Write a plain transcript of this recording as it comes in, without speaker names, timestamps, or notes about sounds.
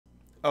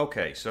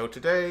Okay, so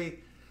today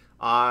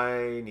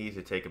I need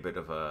to take a bit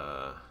of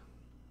a.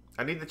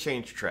 I need to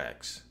change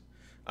tracks.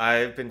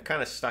 I've been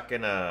kind of stuck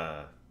in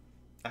a.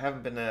 I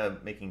haven't been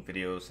making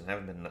videos and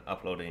haven't been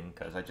uploading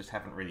because I just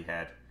haven't really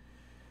had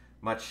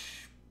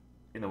much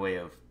in the way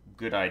of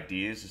good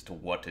ideas as to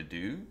what to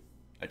do.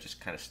 I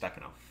just kind of stuck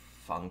in a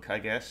funk, I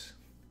guess.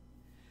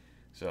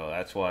 So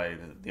that's why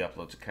the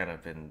uploads have kind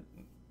of been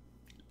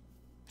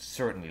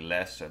certainly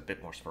less, a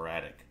bit more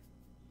sporadic.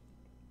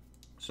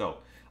 So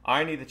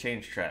I need to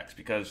change tracks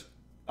because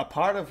a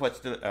part of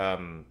what's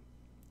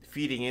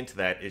feeding into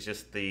that is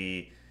just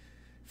the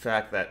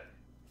fact that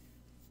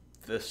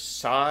the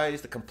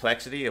size, the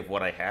complexity of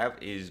what I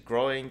have is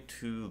growing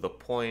to the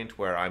point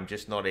where I'm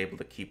just not able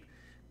to keep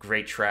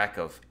great track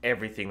of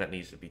everything that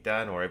needs to be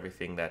done or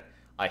everything that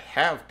I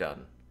have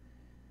done.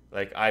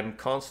 Like I'm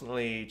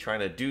constantly trying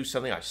to do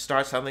something. I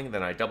start something,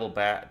 then I double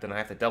back, then I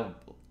have to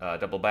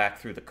double back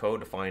through the code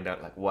to find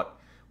out like what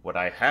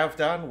I have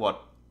done,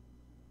 what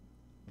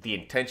the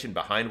intention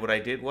behind what I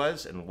did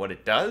was, and what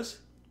it does.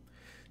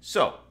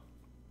 So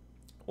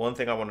one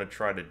thing I want to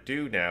try to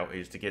do now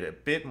is to get a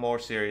bit more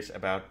serious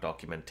about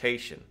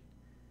documentation,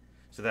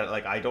 so that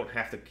like I don't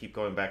have to keep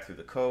going back through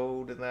the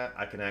code and that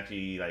I can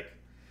actually like,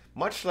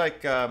 much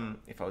like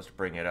if I was to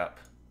bring it up.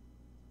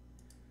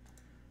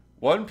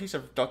 One piece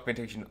of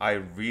documentation I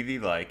really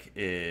like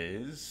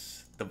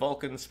is the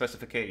Vulkan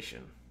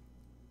specification.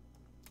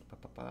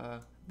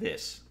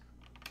 This.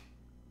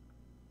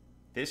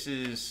 This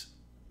is,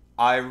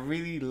 I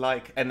really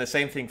like, and the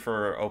same thing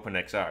for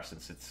OpenXR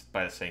since it's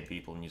by the same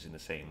people and using the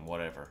same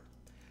whatever.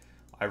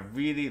 I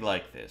really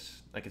like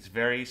this. Like it's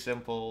very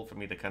simple for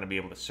me to kind of be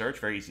able to search,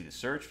 very easy to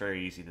search,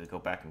 very easy to go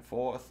back and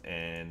forth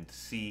and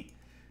see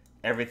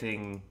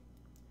everything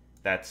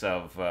that's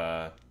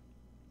of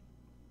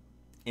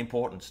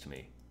importance to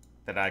me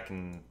that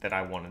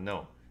I want to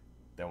know,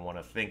 that I want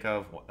to think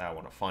of, that I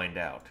want to find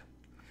out.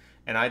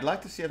 And I'd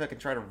like to see if I can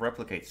try to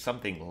replicate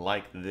something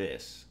like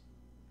this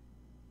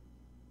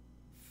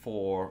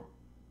for,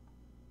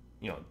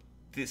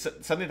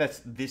 something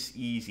that's this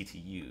easy to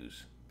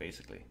use,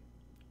 basically,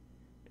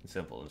 and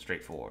simple and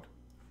straightforward.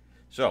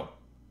 So,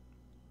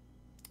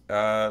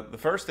 the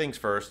first things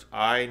first,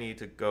 I need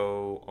to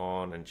go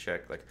on and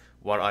check like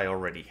what I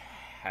already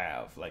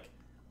have. Like,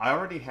 I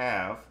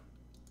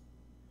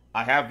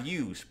have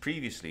used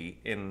previously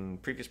in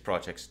previous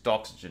projects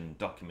Doxygen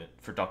document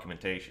for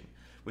documentation,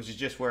 which is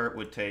just where it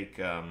would take.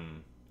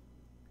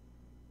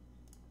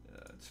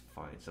 Let's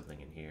find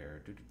something in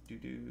here.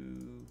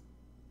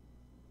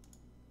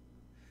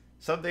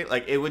 Something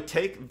like it would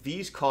take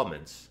these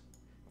comments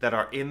that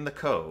are in the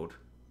code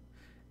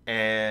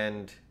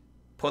and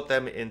put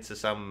them into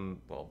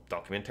some, well,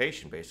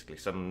 documentation, basically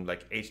some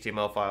like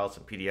HTML files,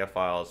 some PDF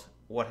files,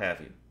 what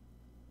have you,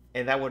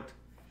 and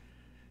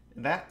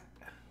that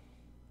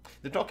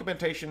the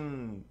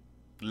documentation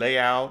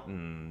layout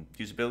and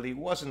usability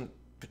wasn't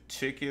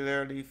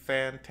particularly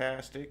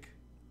fantastic,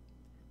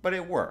 but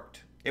it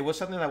worked. It was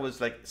something that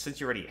was like, since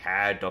you already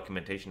had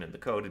documentation in the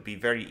code, it'd be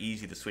very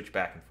easy to switch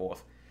back and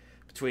forth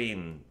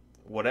between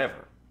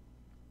whatever.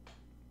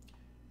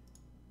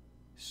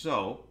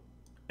 So,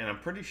 and I'm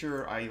pretty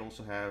sure I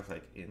also have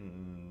like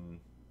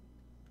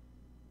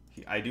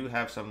I do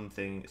have some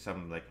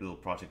like little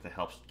project that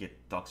helps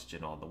get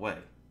Doxygen on the way.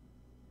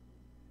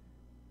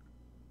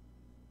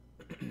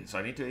 So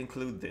I need to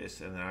include this,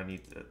 and then I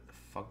need the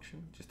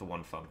function, just the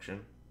one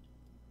function.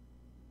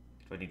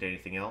 Do I need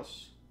anything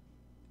else?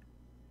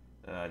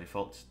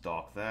 Default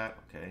doc that,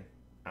 okay.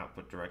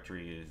 Output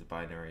directory is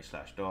binary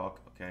 /doc,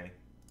 okay.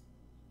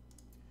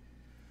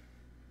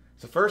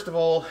 So first of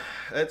all,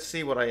 let's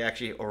see what I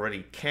actually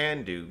already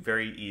can do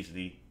very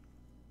easily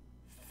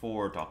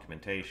for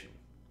documentation.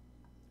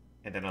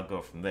 And then I'll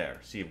go from there.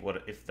 See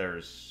what if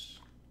there's,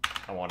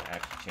 I want to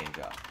actually change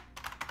up.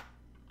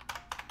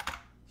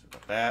 So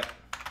got that.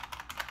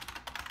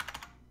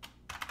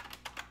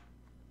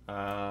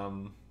 I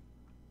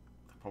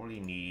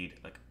probably need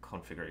like a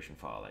configuration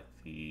file, like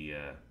the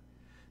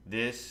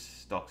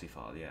this doxy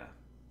file, yeah.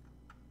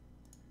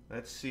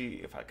 Let's see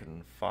if I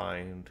can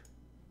find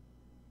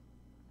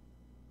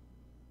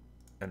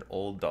an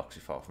old doxy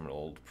file from an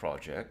old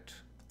project.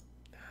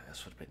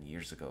 This would have been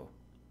years ago.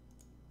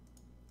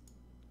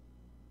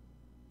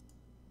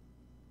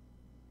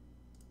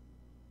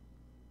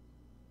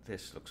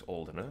 This looks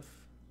old enough,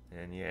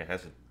 and yeah, it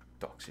has a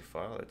doxy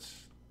file.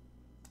 It's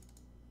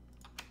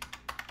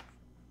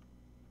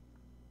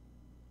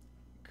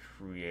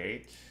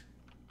create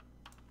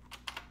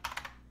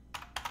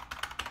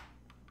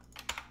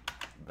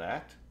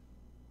that.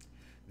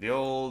 The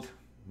old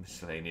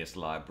miscellaneous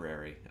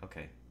library,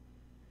 okay,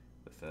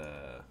 with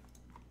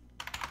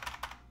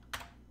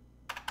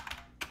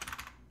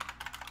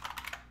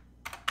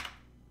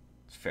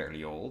it's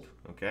fairly old,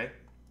 okay.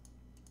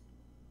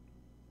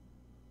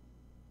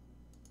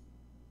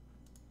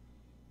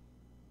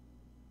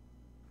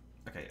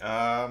 Okay,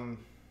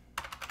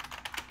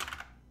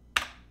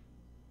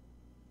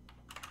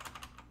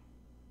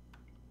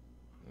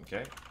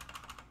 okay.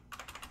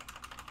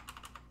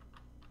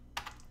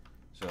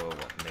 So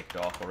what, make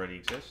doc already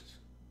exists?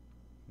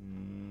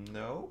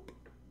 Nope.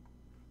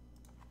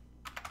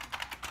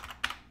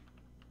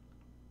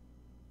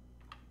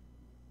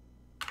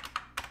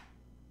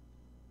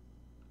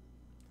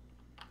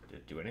 Did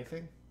it do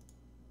anything?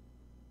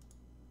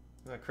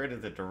 I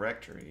created the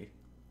directory.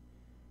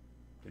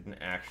 Didn't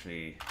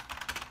actually...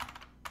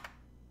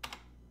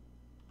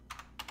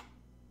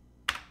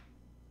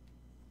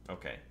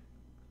 Okay.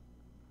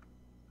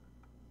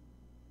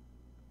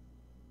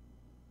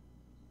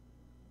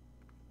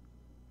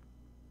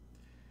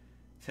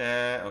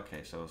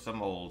 Okay, so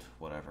some old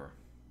whatever.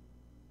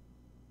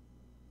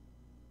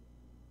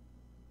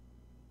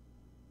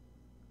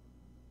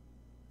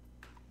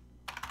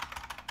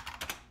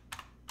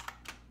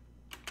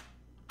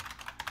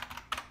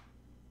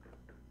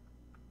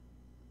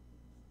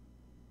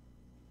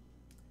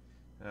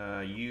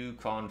 U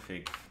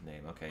config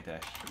name. Okay,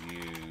 dash u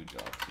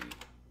doxy.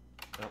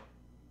 Oh.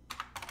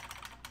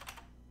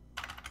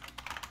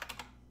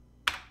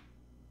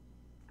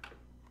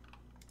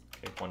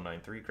 Okay,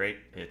 193. Great.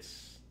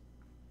 It's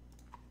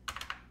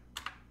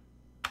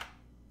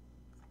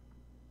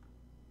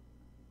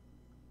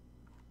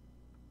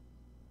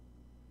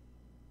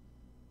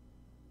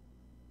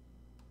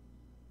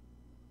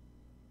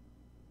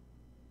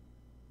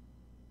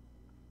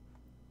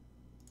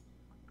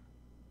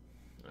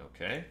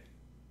okay.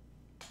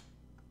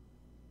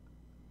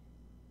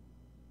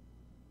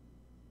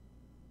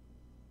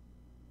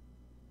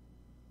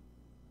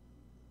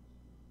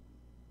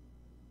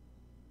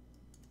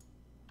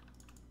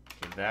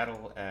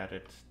 That'll add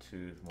it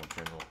to the more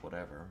general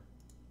whatever.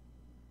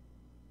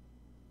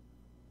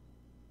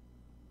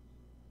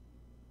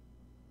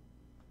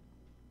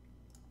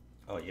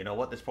 Oh, you know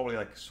what? There's probably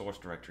like source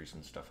directories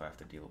and stuff I have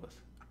to deal with.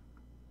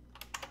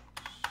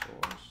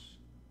 Source.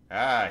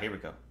 Ah, here we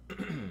go.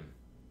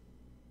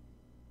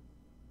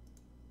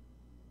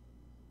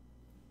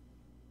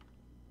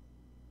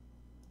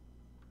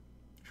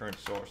 Current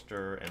source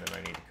dir, and then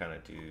I need to kind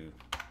of do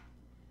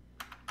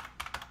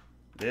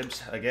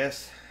libs, I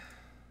guess.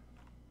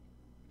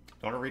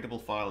 Not a readable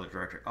file or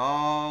directory.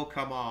 Oh,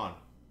 come on.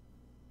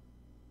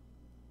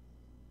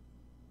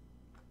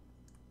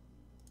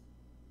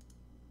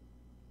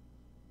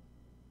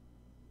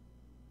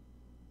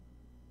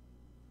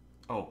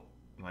 Oh,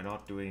 am I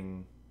not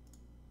doing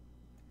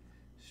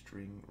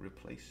string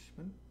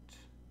replacement?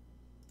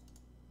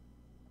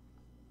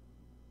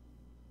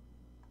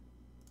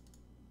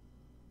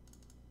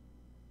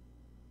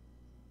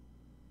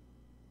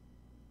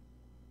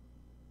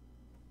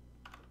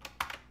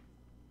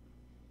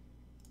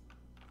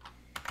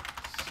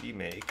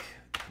 Cmake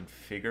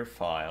configure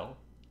file.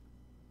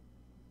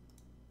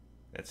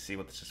 Let's see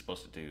what this is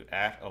supposed to do.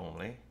 At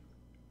only.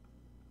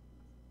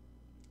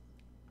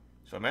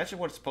 So imagine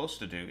what it's supposed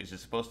to do is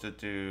it's supposed to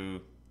do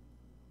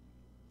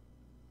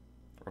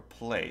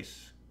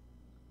replace.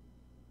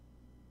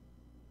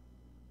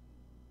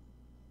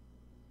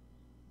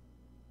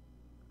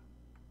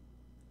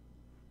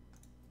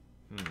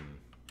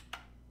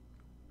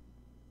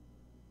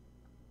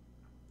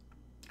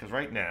 Because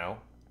right now,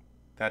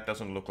 that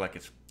doesn't look like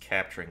it's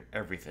capturing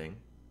everything.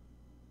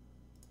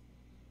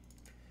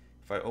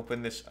 If I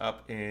open this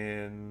up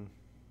in...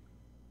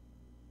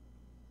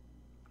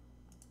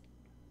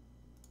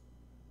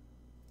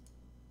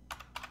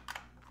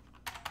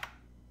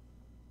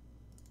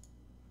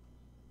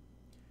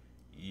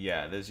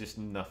 Yeah, there's just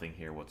nothing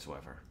here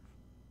whatsoever.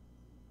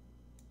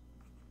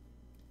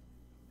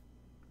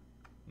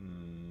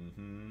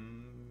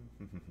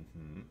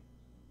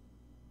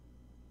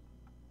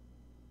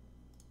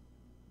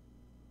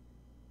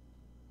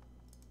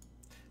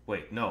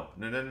 Wait, no,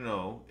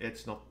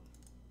 it's not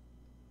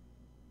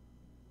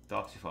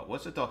doxy file.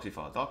 What's a doxy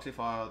file? Doxy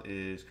file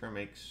is current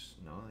makes,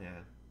 no, yeah.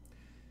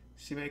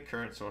 Cmake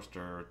current source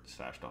dir /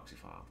 doxy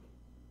file.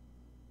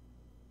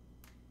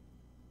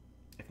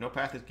 If no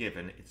path is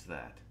given, it's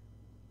that.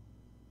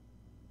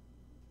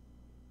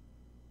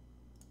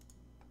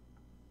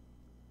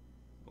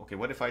 Okay,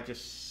 what if I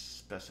just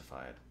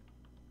specify it?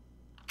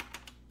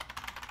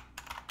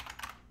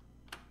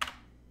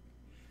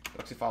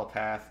 Doxy file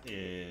path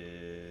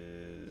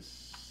is...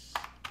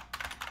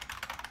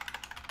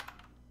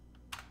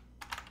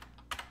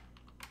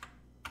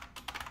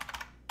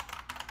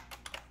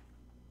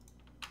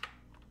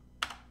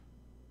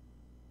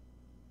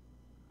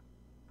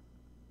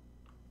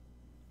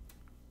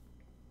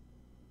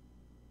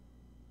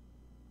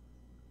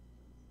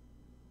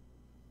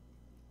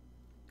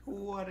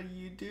 What are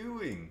you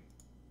doing?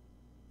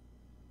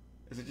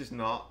 Is it just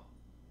not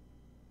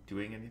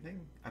doing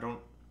anything? I don't...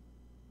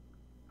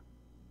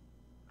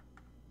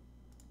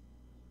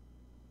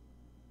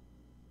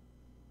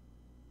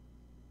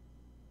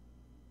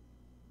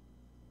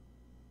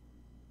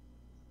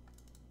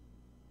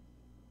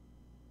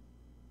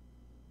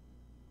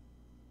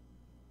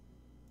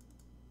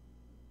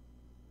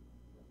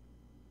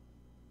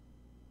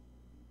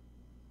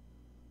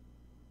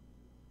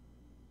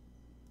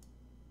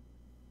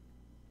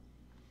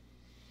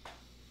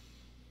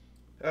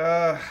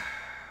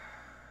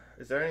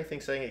 Is there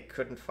anything saying it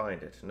couldn't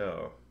find it?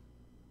 No.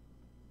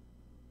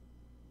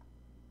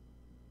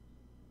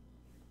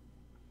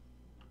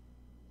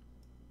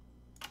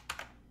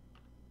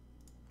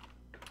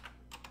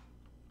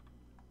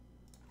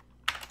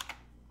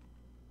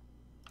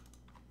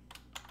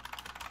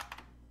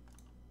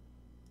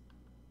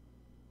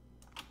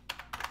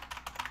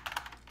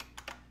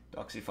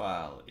 Doxy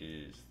file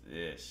is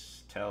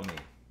this? Tell me.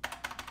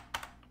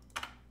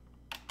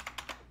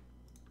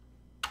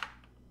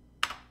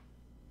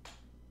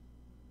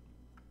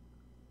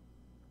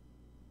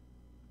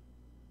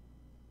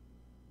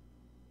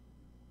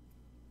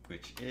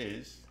 Which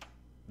is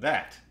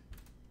that.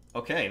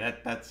 Okay,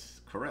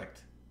 that's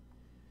correct.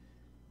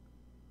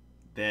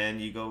 Then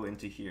you go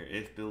into here,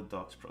 if build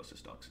docs,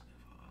 process docs.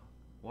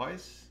 Why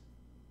is...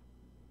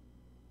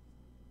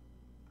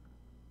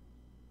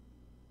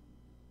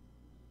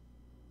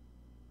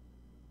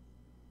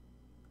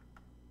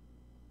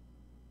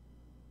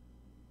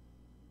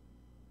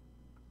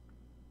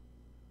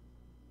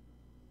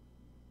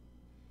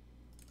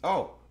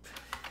 Oh!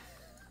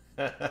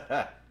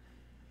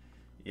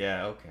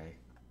 Yeah, okay.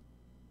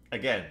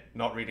 Again,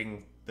 not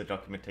reading the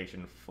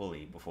documentation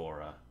fully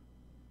before,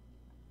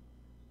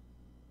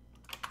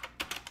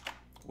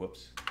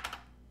 whoops.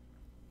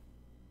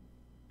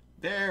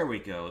 There we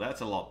go. That's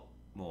a lot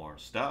more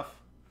stuff.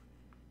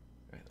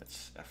 All right,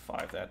 let's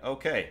F5 that.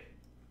 Okay.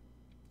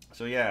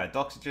 So yeah,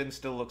 Doxygen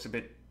still looks a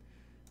bit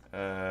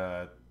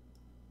not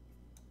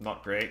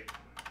great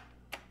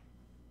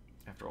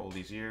after all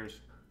these years.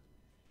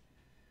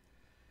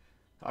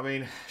 I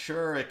mean,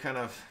 sure, it kind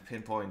of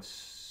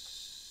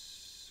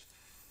pinpoints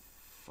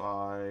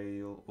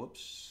file.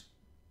 Whoops.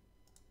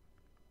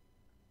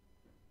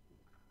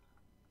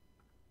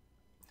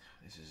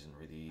 This isn't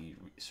really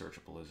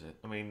searchable, is it?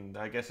 I mean,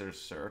 I guess there's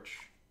search.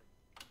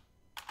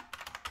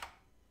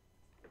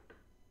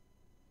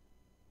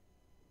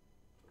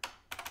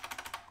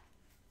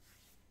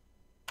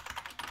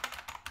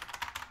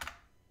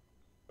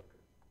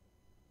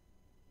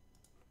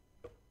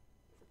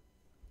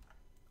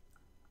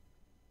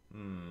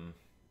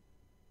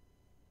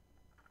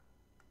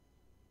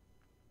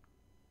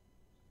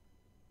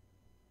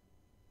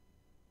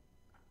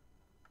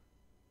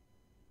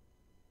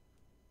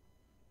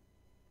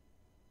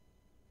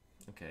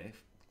 Okay,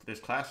 there's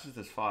classes,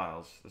 there's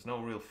files, there's no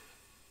real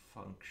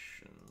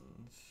functions.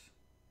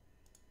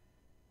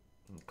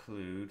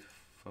 Include,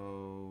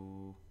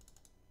 faux.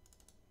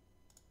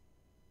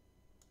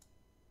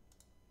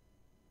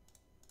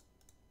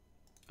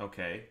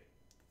 Okay,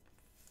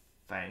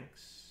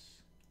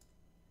 thanks.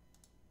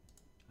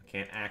 I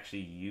can't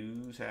actually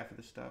use half of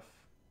the stuff.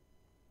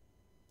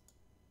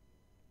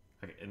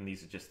 Okay, and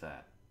these are just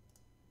that.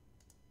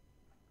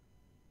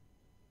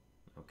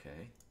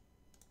 Okay.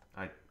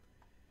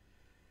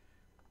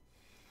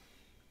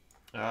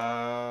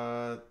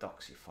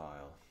 Doxy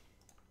file.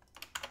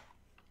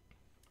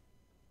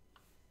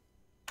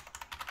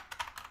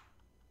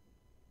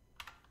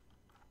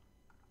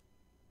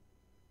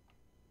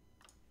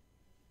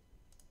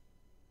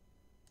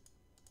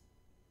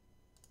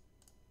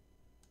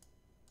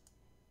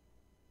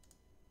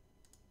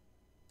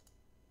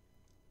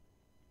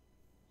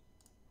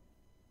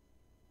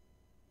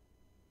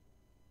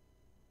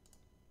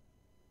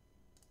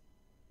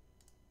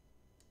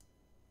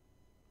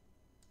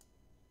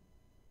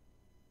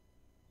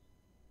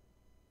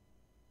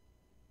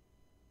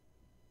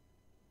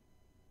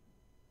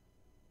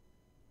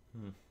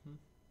 Mm-hmm.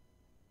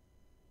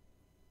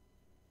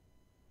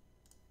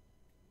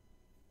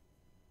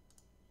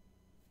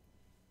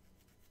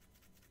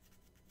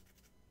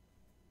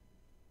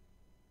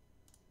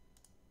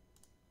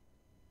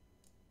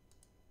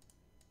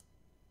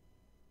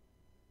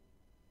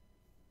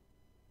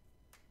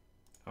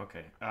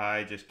 Okay,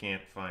 I just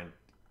can't find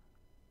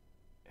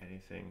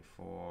anything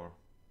for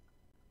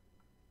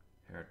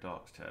hair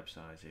docs tab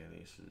size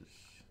aliases.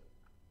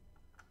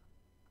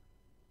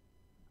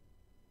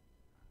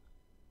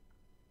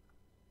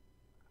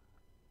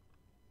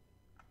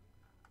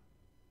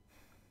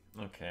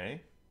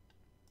 Okay.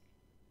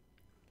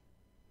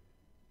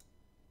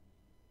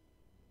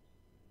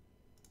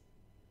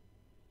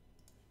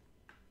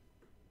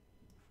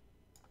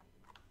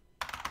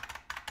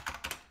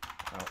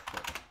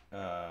 Output.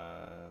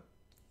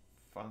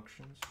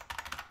 Functions.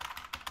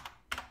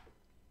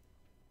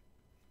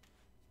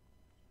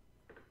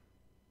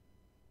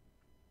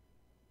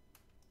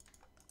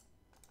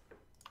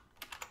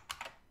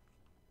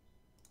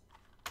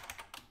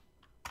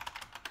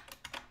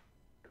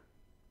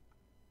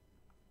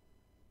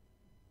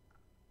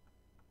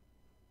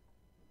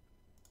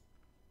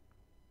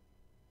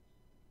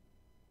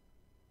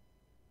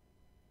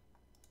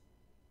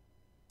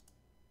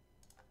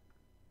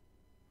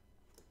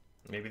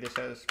 Maybe this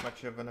has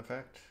much of an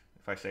effect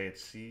if I say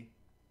it's C.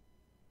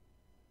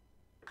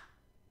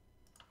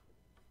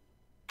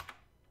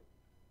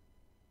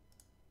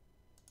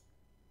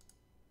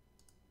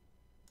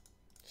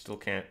 Still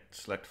can't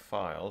select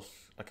files.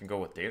 I can go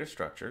with data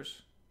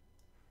structures.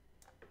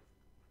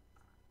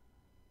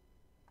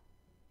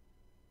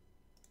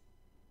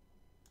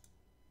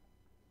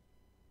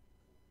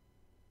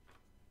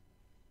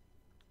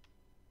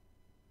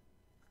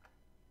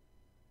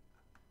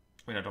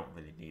 I mean, I don't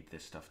really need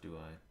this stuff, do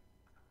I?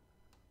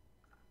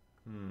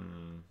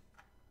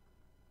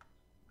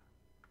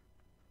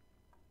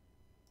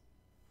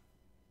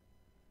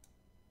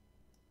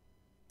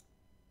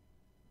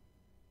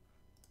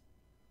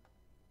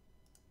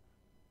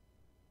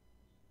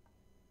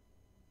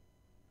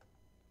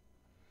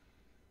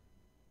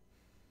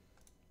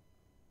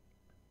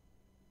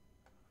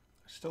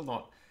 Still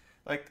not,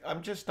 like,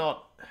 I'm just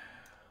not.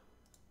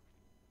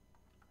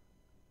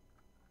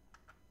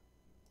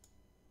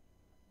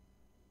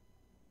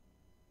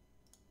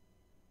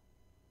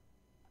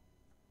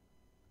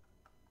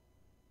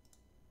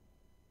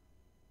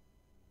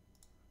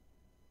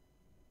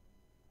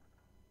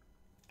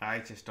 I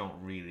just don't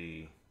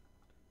really.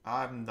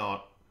 I'm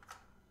not.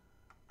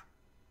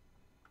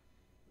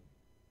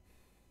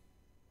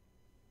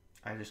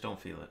 I just don't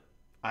feel it.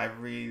 I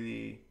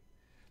really.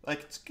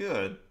 Like, it's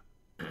good.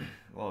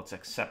 Well, it's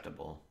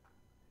acceptable.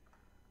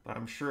 But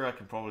I'm sure I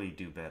can probably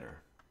do better.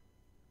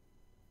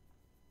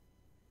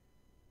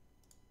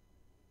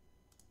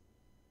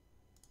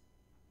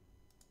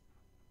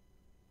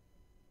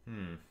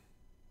 Hmm.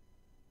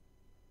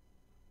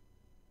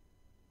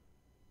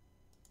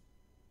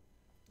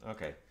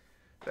 Okay.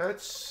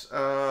 That's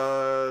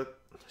so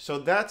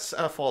that's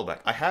a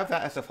fallback. I have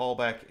that as a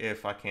fallback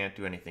if I can't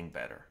do anything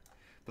better.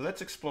 But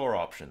let's explore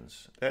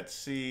options. Let's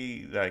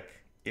see like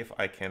if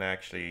I can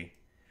actually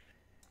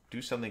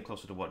do something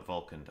closer to what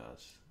Vulkan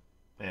does.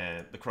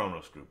 And the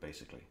Chronos group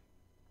basically.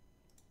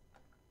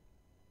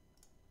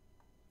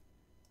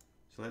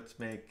 So let's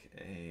make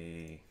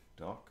a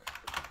doc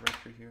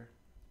directory here.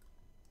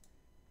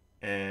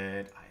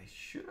 And I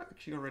should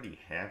actually already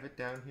have it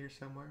down here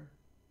somewhere.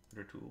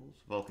 Under tools,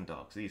 Vulkan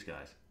docs, these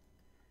guys.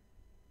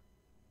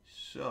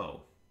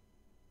 So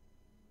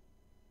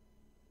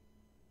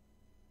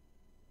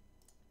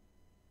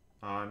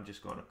I'm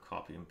just going to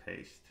copy and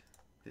paste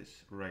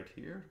this right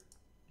here,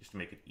 just to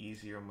make it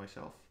easier on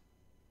myself.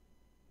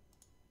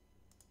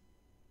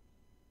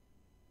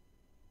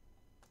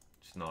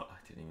 It's not,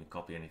 I didn't even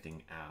copy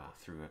anything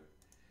through it.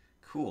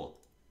 Cool.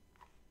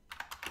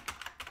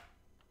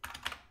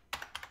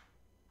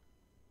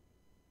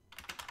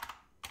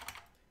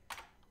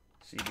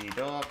 cd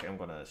doc, I'm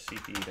gonna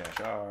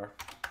cp-r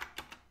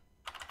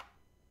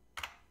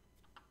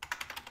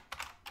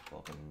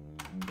Vulkan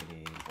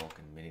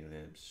mini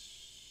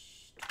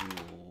libs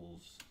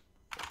tools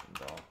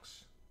Vulkan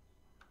docs.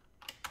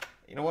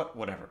 You know what?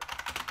 Whatever.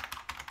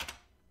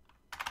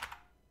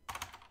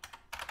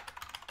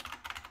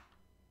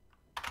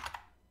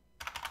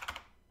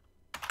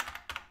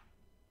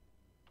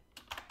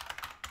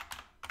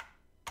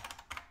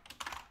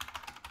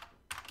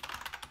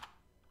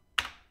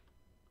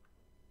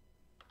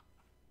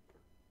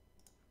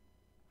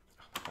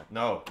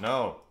 No,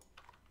 no.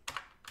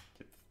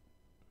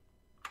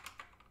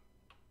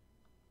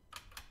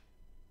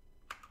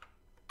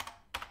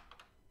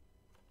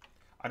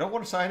 I don't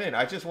want to sign in.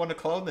 I just want to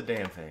clone the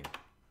damn thing.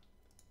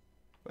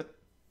 What?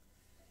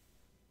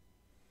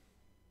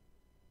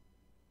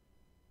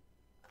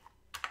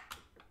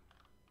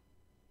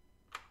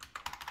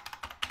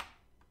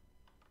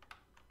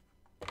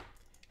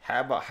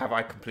 Have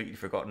I completely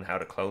forgotten how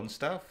to clone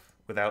stuff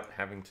without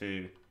having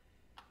to...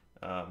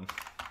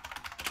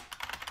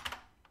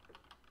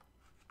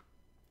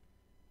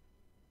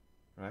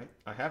 Right?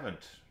 I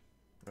haven't.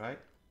 Right?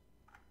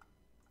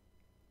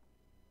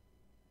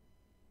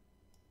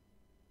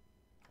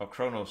 Oh,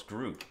 Chronos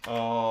group.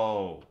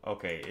 Oh,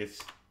 okay.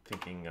 It's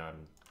thinking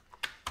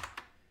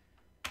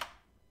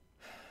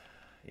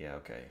yeah,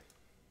 okay.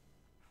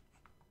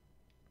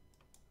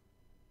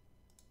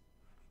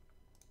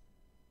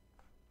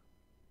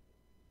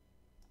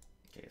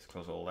 Okay, let's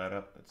close all that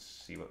up. Let's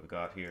see what we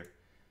got here.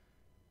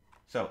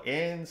 So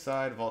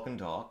inside Vulkan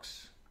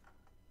docs,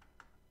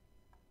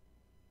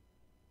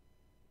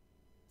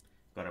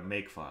 got a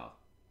make file.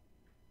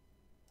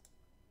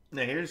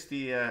 Now here's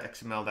the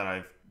XML that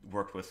I've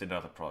worked with in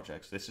other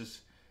projects. This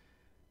is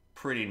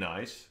pretty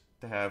nice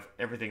to have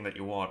everything that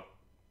you want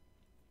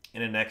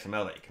in an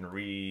XML that you can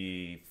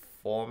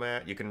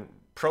reformat. You can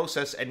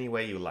process any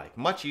way you like.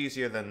 Much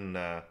easier than,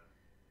 well,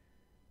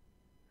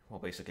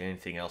 basically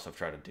anything else I've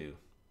tried to do.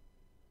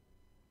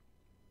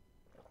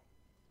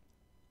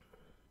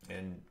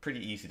 And pretty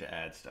easy to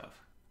add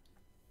stuff.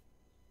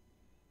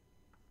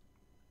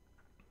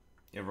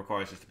 It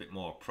requires just a bit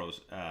more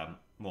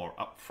more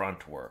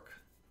upfront work.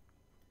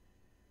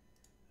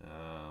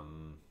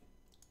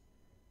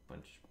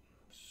 Bunch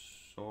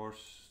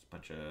source,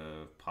 bunch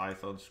of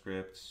Python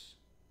scripts,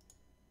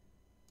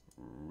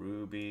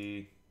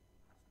 Ruby.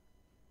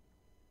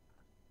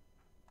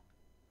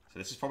 So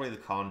this is probably the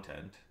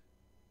content.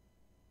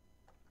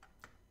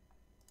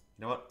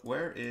 You know what?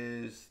 Where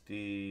is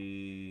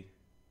the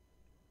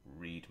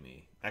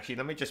README? Actually,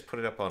 let me just put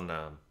it up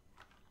on.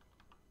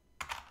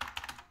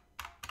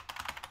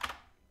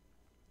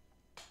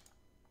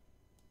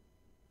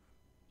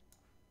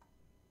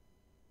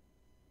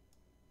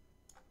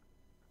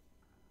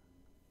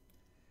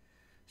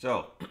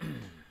 So,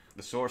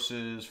 the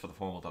sources for the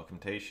formal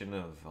documentation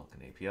of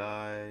Vulkan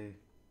API.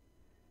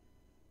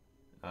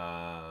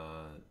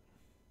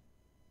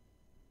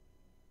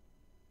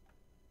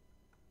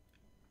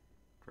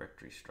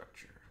 Directory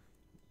structure.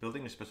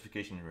 Building a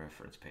specification in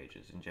reference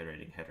pages and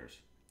generating headers.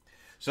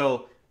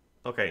 So,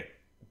 okay,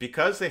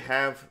 because they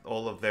have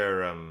all of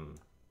their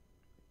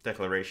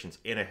declarations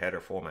in a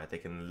header format,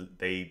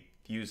 they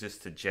use this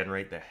to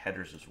generate the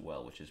headers as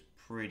well, which is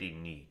pretty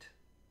neat.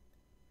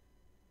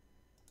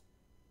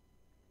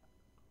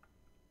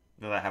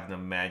 without having to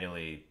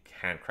manually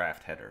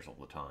handcraft headers all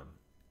the time.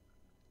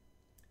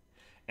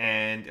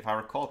 And if I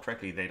recall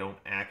correctly, they don't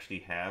actually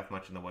have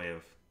much in the way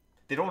of.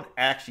 They don't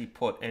actually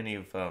put any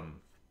of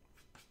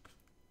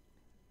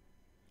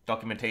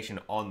documentation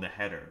on the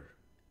header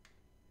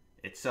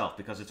itself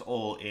because it's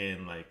all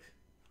in like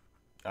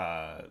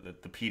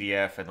the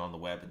PDF and on the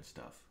web and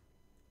stuff.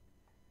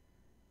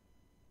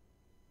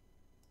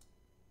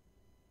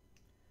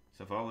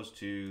 So if I was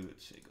to,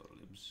 let's say, go to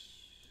libs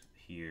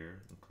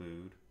here,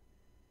 include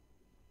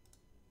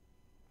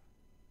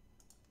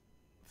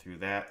through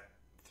that,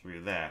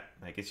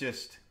 like it's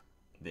just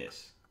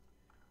this,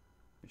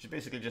 which is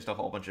basically just a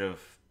whole bunch of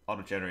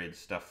auto-generated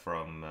stuff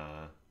from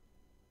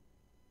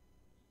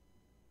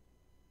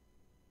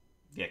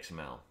the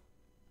XML,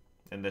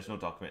 and there's no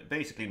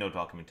basically no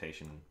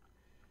documentation,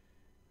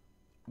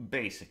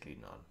 basically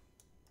none.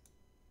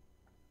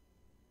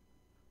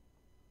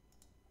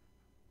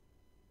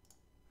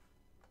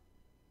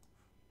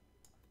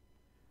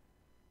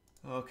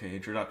 Okay,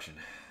 introduction.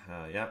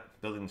 Yeah,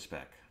 building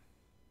spec.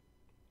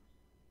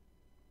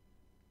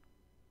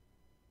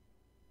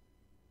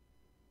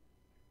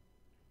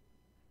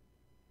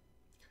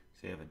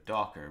 So you have a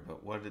Docker,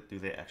 but what do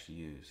they actually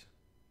use?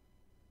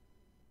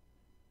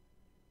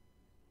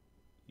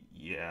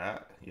 Yeah,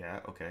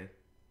 okay.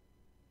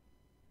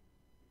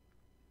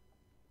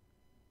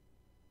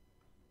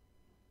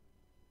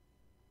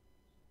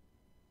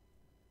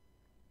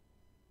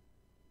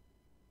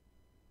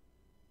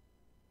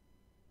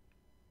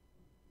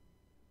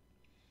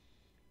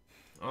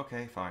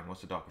 Okay, fine.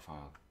 What's the Docker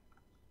file?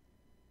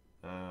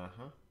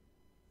 Uh-huh.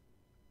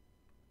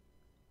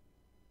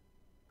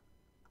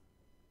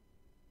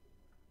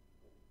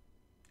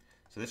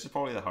 So this is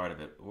probably the heart of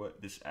it.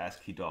 What this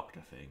ASCII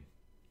doctor thing.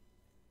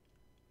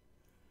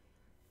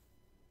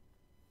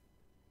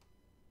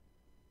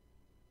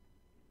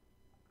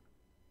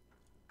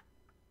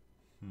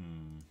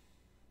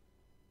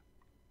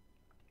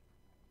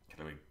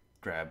 Can we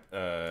grab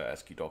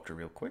ASCII doctor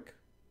real quick?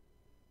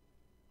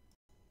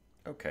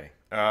 Okay.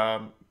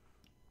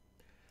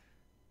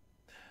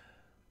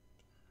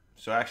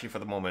 So actually, for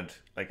the moment,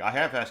 like I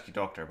have ASCII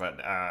doctor,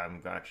 but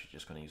I'm actually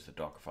just going to use the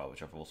Docker file,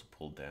 which I've also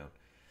pulled down.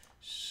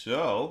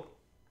 So,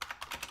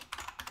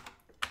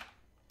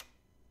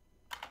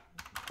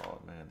 oh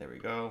man, there we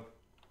go.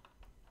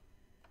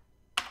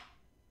 So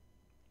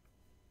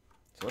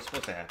what's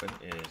supposed to happen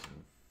is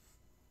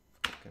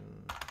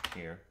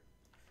here,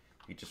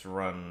 you just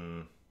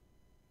run.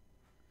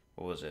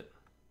 What was it?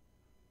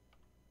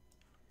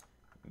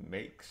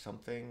 Make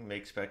something,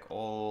 make spec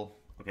all.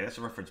 Okay, that's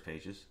the reference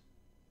pages.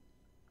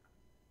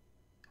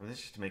 This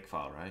is just a make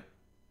file, right?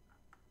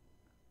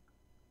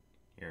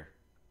 Here.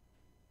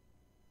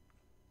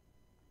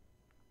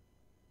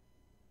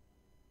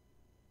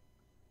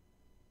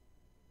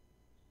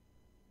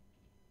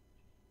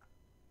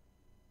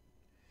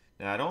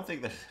 Now I don't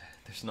think that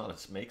there's not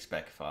a make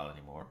spec file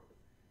anymore.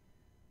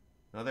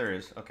 No, there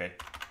is. Okay.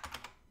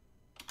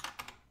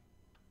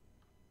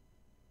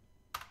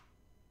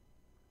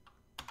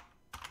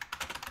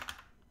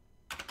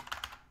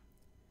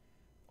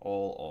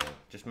 All.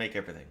 Just make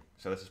everything.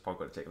 So this is probably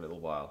going to take a little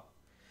while.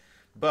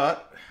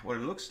 But what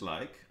it looks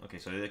like, okay,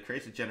 so it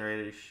creates a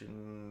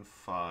generation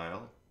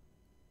file.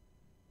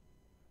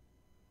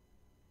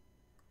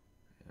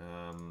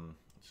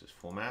 This is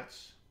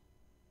formats.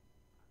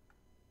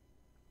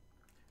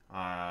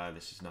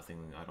 This is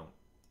nothing, I don't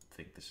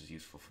think this is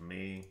useful for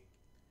me.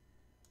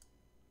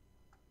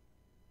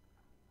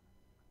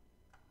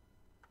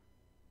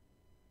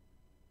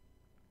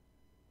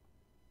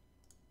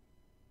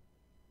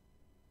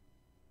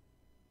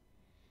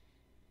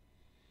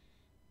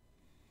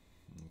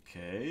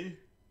 Okay.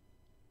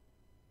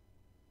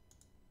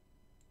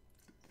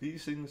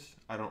 These things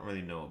I don't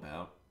really know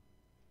about.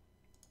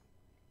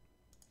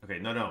 Okay,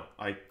 no,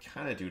 I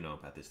kind of do know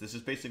about this. This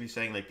is basically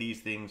saying like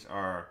these things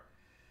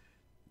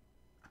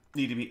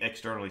need to be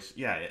externally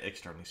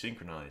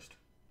synchronized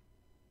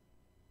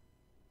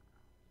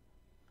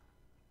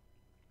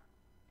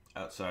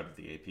outside of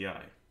the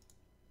API.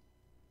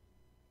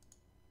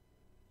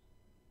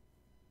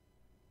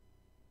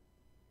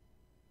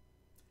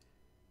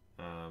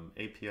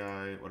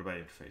 API, what about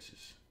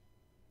interfaces?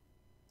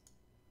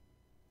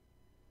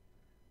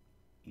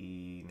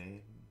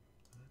 Name.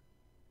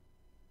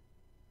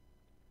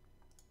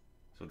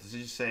 So this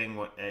is just saying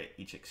what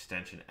each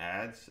extension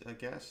adds, I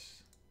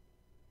guess.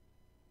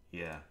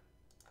 Yeah.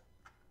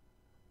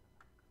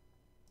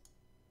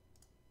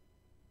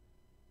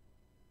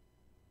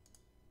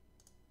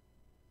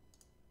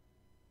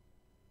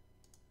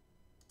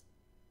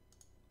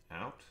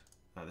 Out?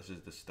 Oh, this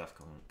is the stuff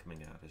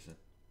coming out, is it?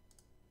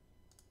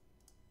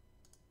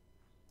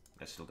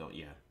 That's still going,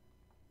 yeah.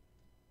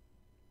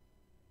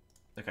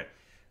 Okay.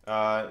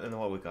 And then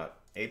what we got?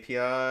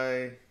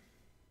 API.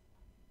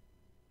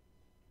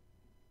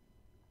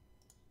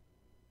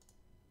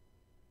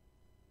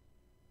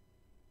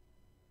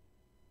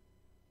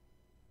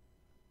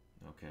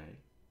 Okay.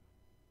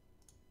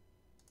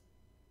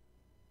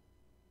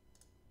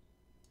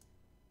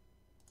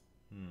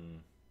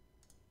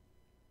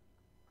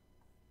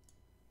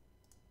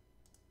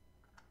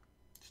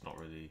 It's not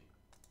really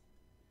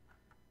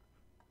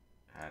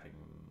adding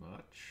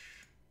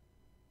much.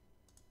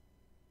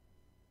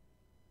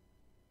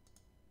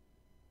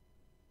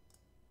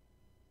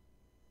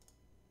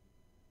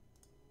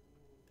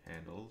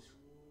 Handles.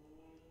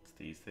 It's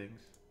these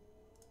things.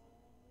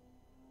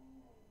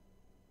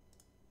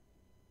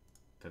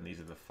 Then these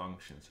are the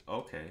functions.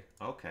 Okay,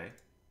 okay.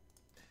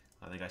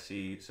 I think I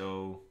see.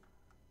 So,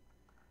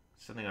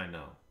 something I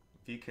know.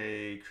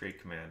 VK create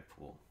command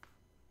pool.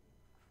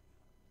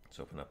 Let's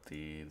open up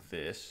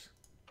this.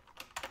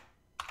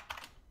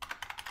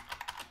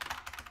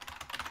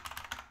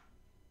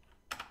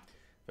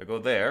 If I go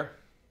there,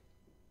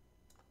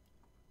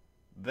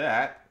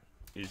 that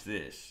is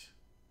this.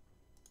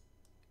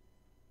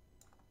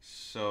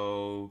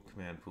 So,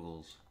 command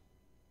pools.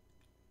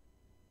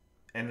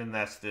 And then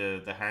that's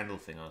the handle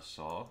thing I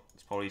saw.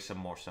 There's probably some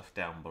more stuff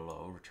down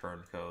below.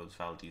 Return codes,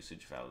 valid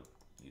usage, valid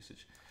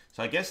usage.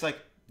 So I guess like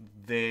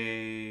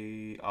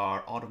they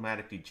are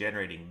automatically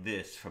generating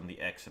this from the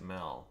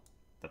XML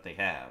that they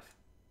have.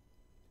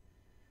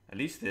 At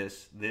least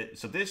this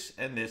so this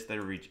and this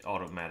they're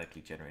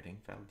automatically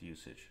generating valid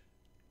usage.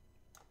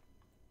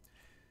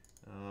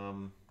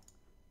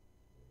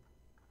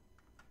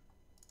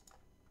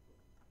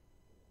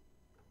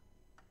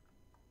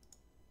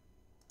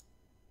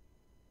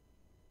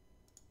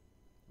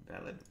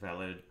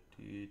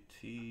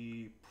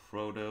 Validity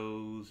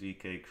proto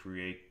zk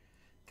create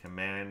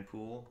command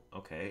pool.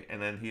 Okay, and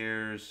then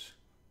here's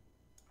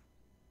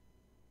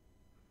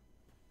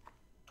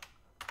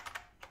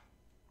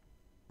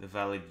the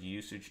valid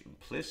usage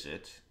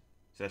implicit.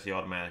 So that's the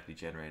automatically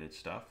generated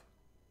stuff.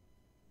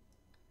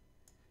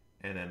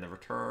 And then the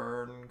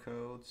return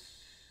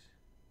codes.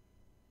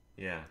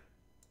 Yeah.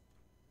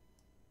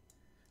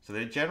 So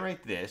they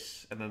generate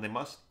this, and then they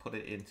must put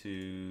it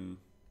into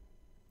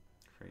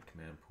create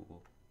command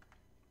pool.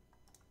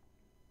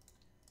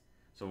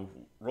 So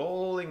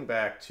rolling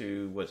back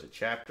to, was it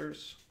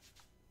chapters?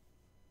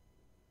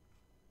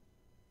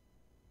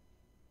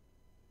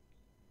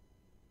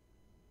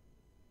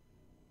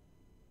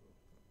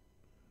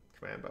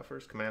 Command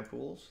buffers, command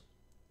pools.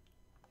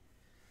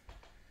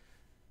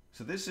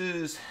 So this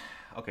is,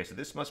 okay, so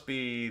this must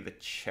be the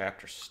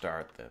chapter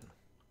start then.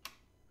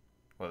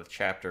 Well, the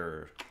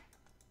chapter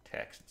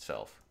text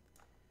itself.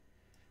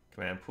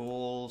 Command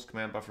pools,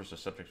 command buffers are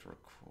subject to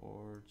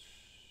records.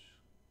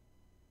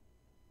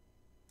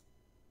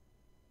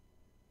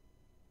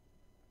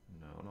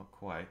 No, not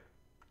quite.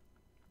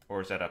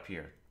 Or is that up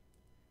here?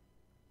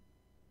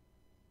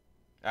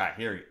 Ah,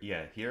 here,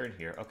 yeah, here and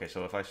here. Okay,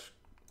 so if I, so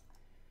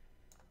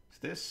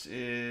this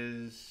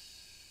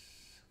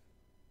is,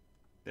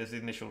 there's the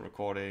initial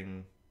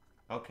recording.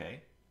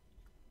 Okay.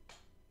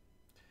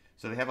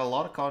 So they have a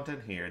lot of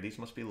content here. These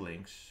must be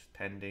links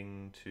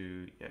pending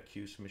to, yeah,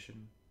 queue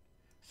submission.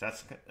 So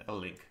that's a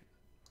link.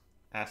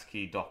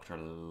 ASCII doctor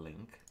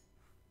link.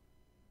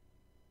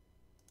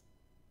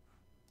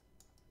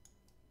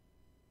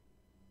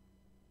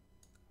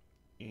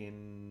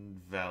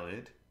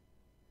 Invalid.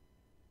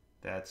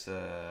 That's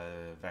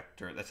a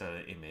vector. That's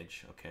an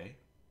image. Okay.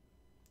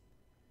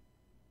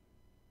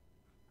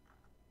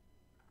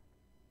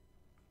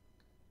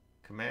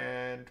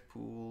 Command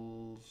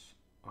pools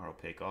are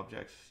opaque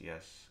objects.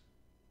 Yes.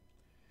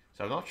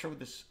 So I'm not sure what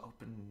this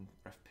open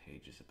ref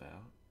page is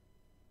about.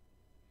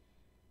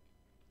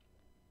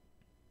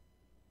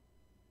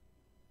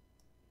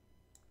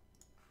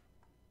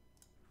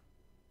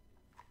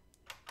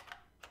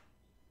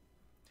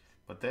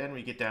 But then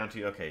we get down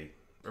to, okay,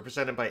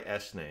 represented by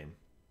S name.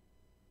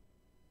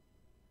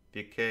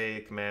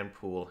 VK command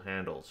pool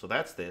handle. So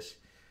that's this.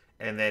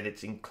 And then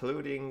it's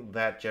including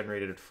that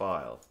generated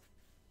file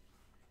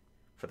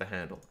for the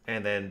handle.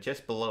 And then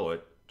just below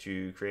it,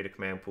 to create a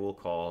command pool,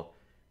 call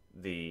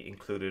the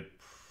included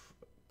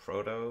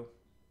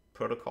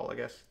protocol, I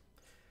guess.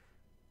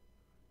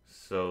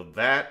 So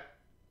that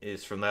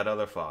is from that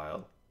other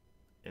file.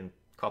 And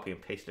copy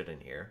and paste it in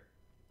here.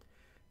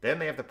 Then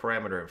they have the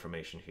parameter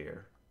information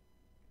here.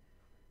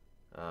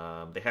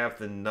 They have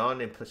the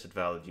non-implicit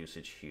valid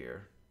usage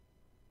here.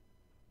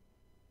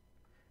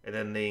 And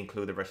then they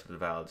include the rest of the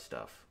valid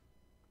stuff.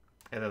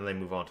 And then they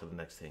move on to the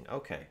next thing.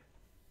 Okay.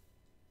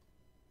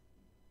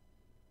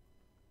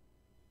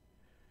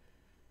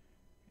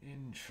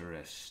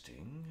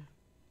 Interesting.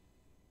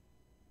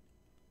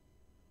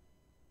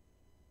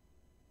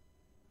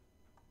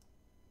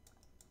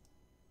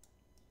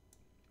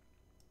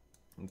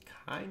 I'm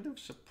kind of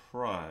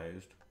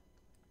surprised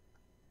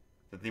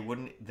that they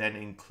wouldn't then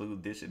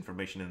include this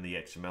information in the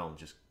XML and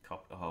just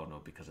copy. Oh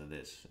no, because of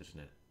this, isn't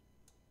it?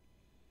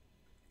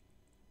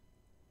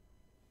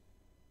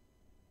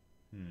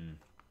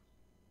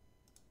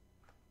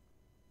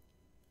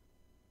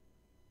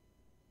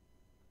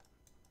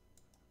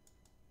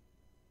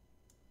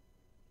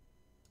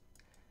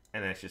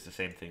 And then it's just the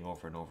same thing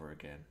over and over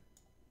again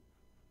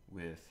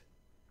with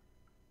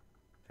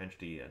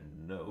eventually a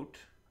note,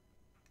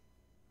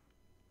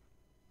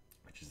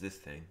 which is this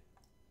thing.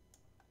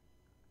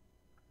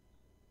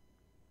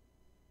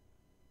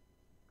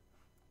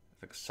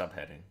 It's like a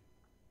subheading.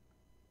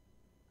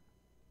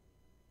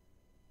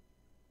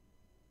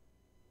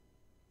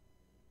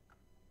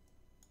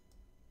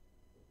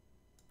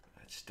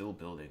 It's still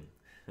building.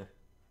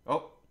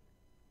 Oh!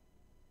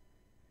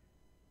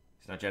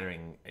 It's now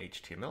generating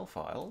HTML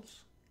files.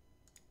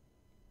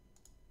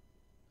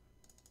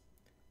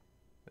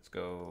 Let's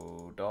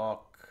go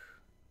doc.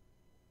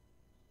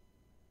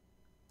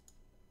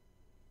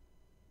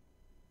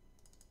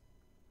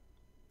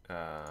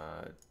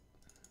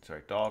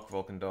 Sorry, doc,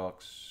 Vulkan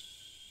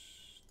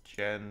docs,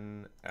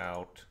 gen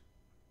out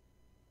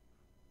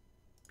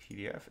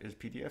PDF. Is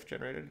PDF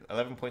generated?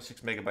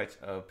 11.6 megabytes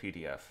of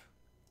PDF.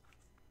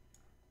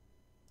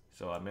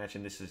 So I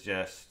imagine this is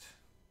just,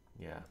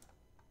 yeah.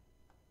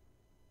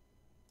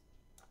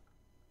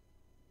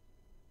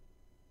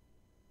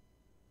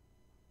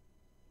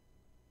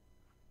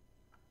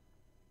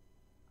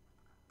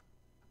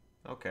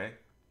 Okay.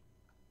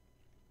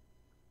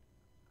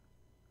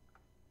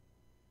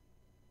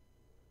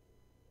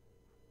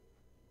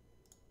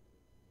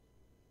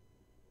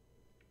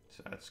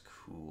 So that's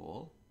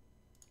cool.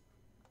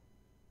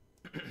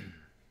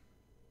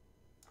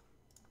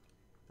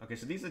 Okay,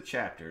 so these are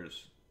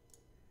chapters.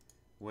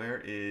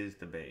 Where is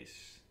the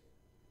base?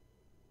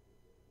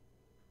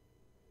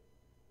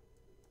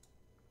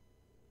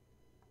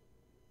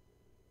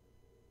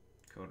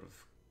 Code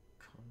of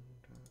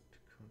conduct,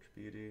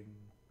 contributing,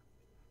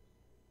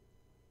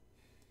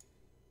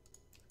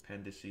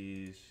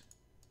 appendices.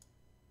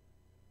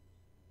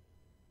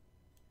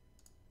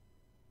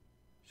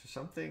 So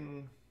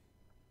something.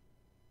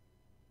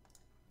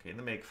 Okay, in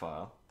the make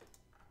file.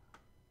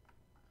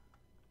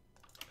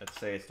 Let's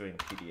say it's doing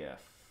PDF.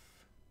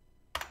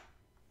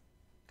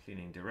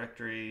 Cleaning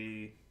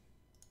directory.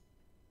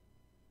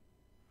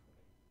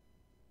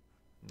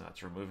 No,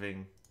 it's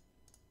removing.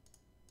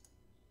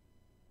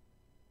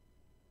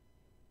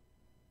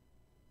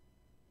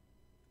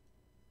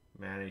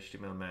 Man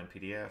HTML, man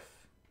PDF.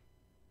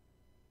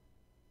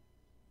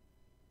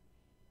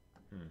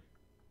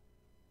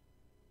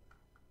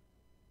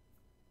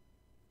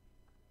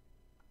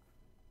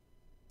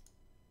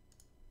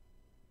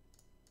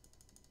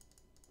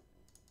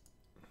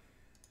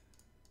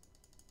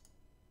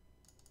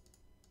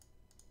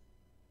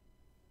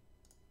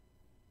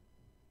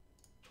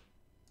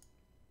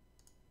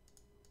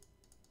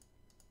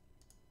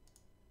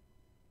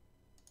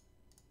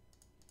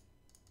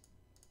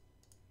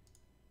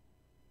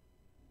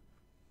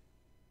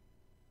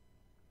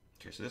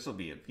 Okay, so this will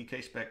be a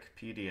VK spec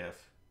PDF,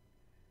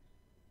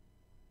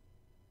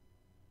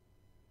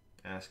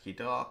 ASCII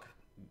doc,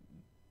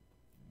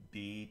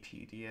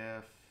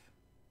 BPDF,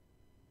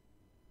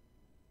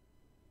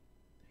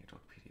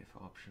 doc PDF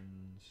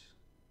options.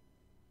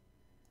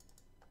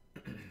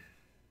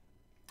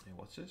 Hey,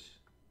 what's this?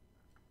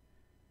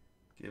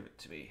 Give it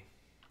to me.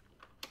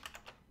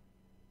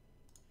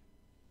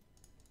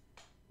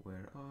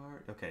 Where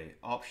are, okay,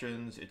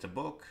 options, it's a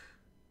book.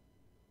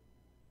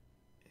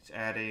 It's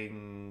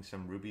adding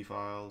some Ruby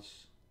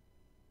files.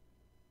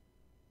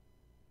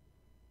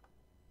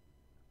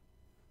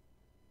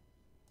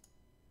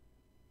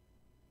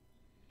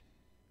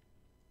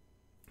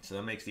 So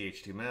that makes the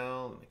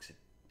HTML, that makes it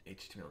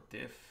HTML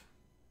diff.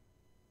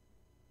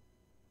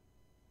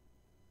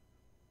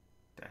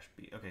 Dash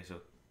B, okay,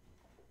 so.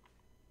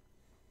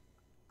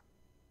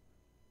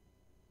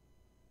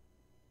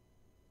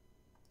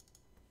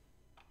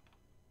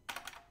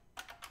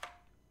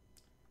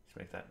 Let's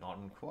make that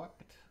non-quiet.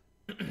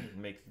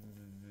 Make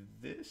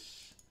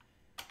this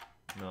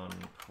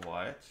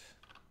non-quiet.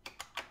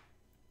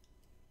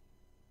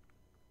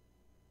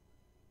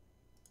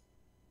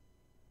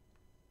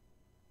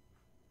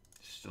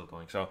 Still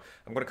going. So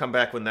I'm going to come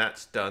back when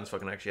that's done so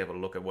I can actually have a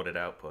look at what it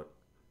output.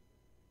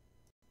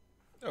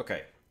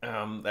 Okay,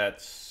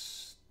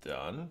 that's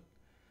done.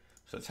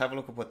 So let's have a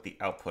look at what the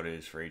output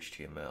is for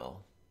HTML.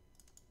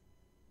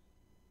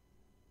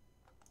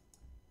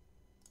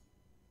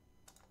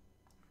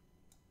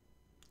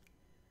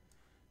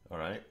 All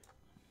right.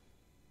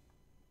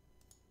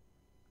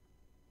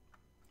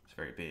 It's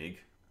very big.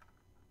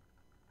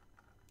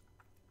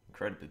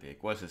 Incredibly big.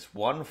 What's this?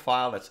 One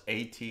file that's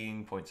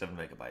 18.7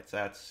 megabytes.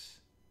 That's,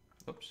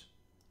 oops,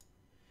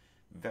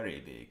 very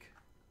big.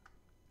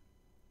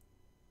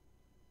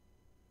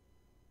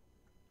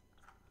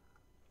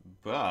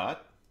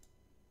 But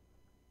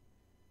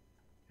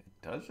it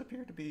does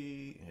appear to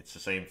be, it's the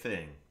same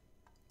thing.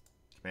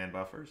 Command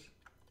buffers.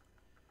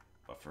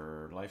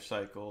 Buffer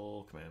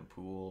lifecycle, command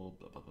pool,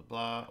 blah, blah, blah,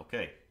 blah.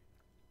 Okay.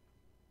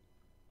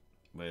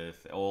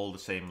 With all the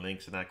same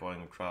links and that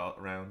going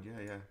around. Yeah,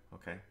 yeah,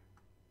 okay.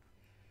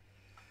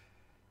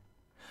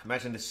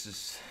 Imagine this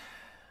is,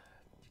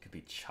 it could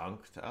be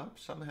chunked up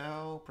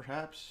somehow,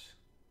 perhaps.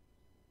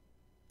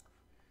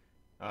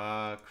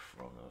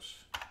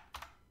 Chronos.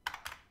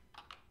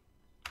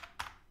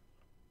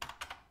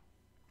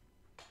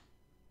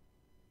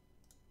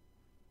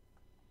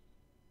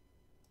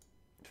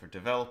 For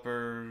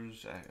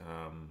developers, there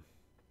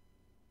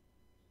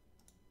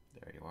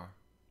you are.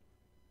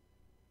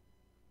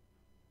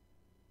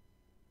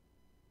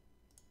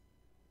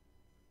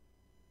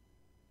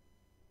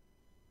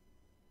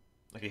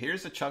 Okay,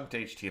 here's the chunked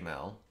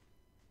HTML,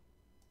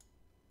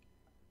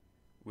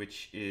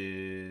 which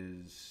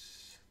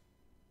is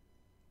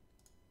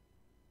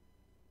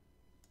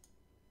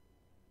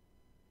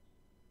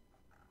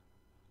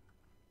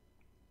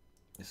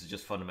This is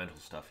just fundamental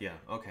stuff. Yeah,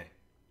 okay.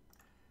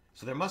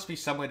 So there must be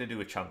some way to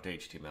do a chunked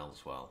HTML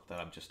as well that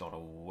I'm just not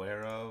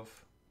aware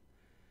of.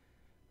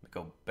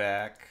 Go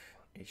back.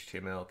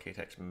 HTML,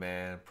 KTeX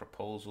man,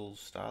 proposals,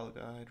 style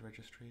guide,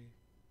 registry.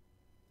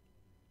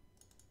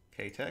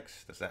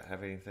 KTeX, does that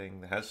have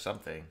anything? That has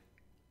something.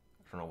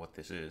 I don't know what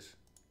this is.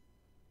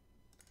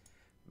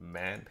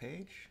 Man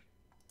page?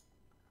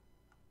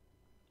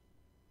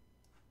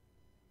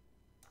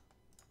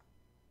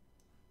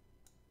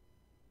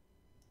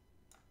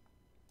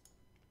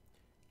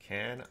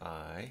 Can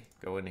I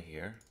go in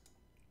here,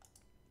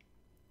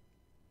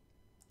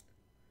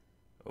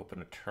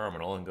 open a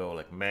terminal and go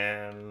like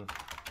man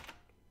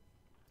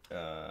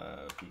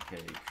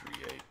pk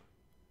create?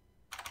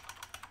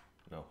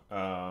 No.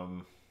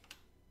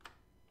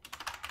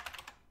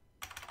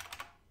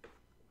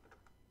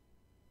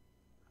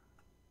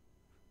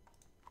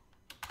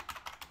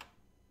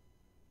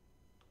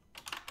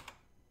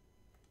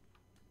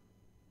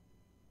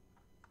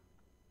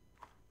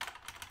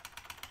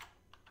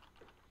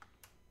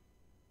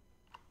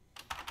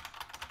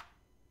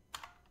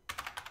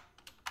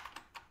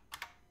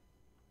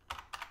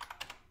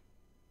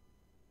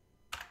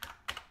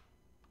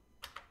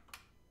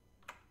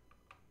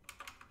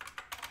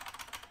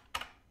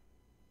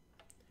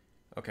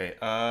 Okay,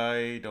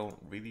 I don't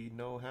really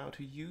know how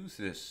to use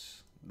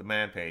this, the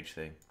man page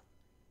thing,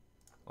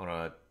 on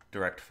a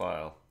direct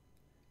file.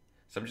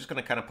 So I'm just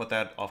going to kind of put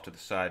that off to the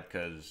side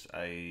because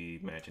I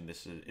imagine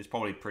this is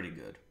probably pretty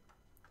good,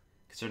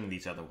 considering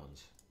these other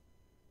ones.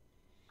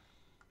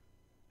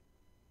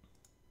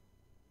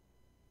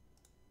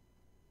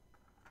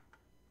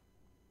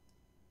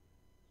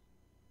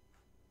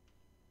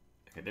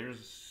 Okay,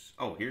 there's...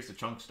 Oh, here's the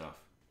chunk stuff.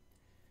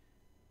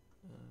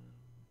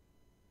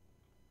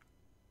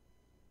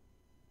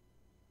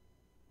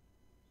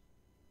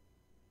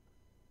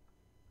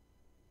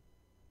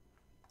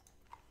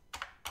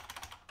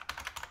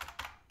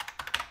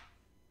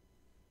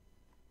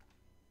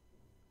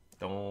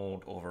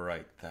 Don't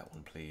overwrite that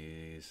one,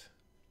 please.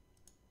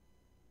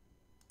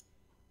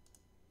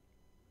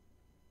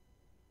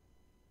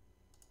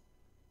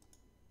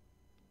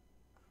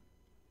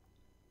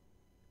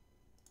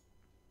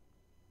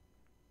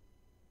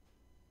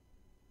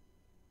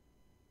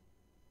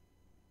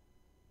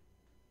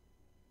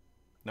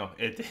 No,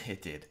 it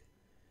did.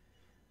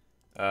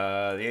 The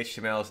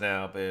HTML has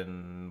now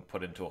been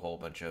put into a whole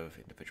bunch of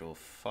individual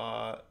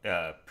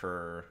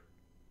per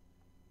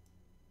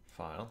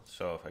file.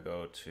 So if I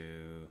go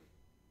to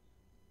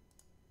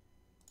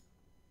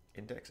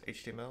index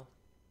HTML,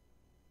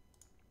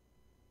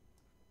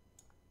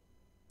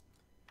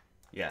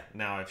 yeah,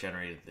 now I've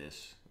generated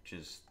this, which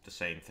is the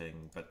same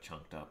thing but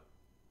chunked up.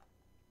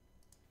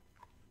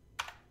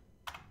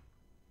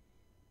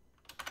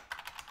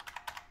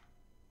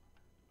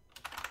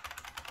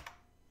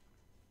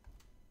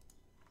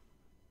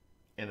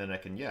 And then I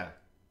can, yeah.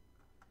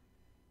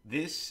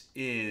 This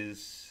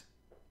is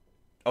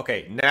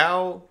okay.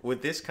 Now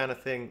with this kind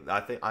of thing,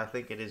 I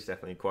think it is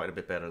definitely quite a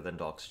bit better than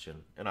Doxygen,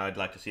 and I'd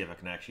like to see if I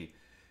can actually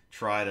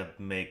try to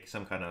make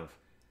some kind of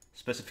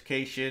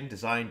specification,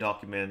 design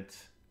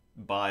document,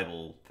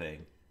 Bible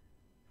thing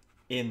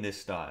in this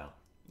style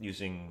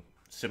using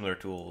similar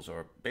tools,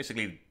 or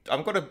basically,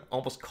 I'm going to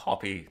almost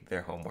copy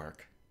their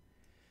homework,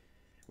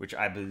 which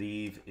I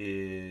believe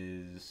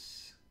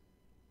is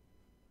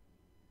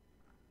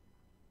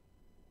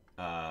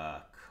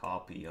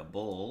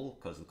copyable,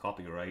 because the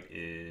copyright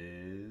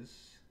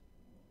is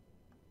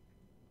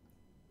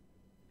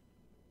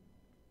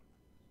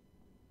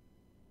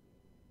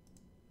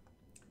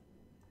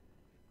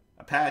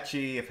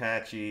Apache,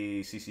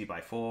 CC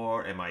by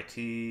 4,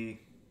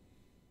 MIT.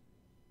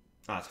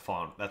 Ah, it's a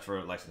font. That's for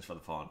a license for the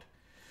font.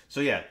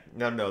 So yeah,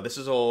 no, this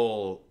is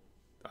all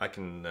I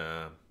can.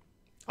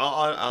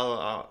 I'll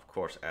of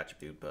course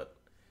attribute, but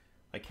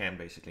I can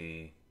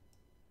basically.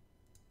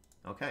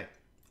 Okay,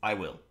 I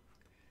will.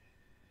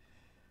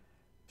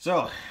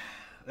 So,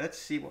 let's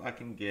see what I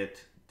can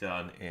get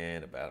done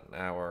in about an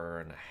hour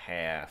and a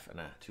half and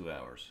 2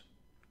 hours.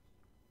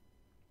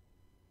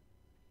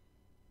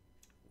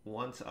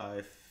 Once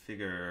I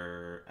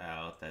figure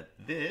out that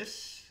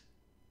this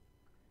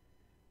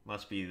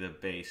must be the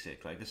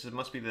basic, like this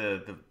must be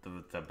the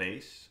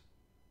base.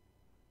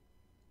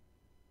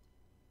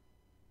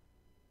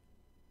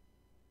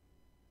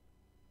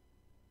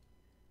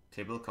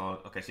 Table of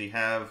contents. Okay, so you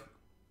have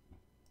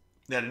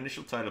that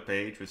initial title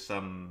page with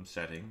some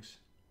settings.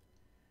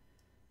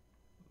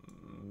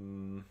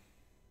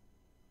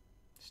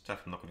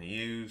 Stuff I'm not going to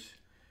use.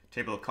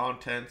 Table of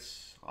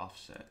contents,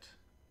 offset.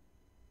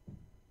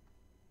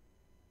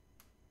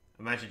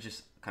 Imagine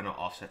just kind of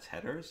offsets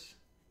headers.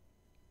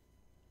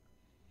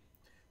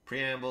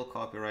 Preamble,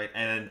 copyright,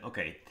 and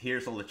okay,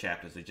 here's all the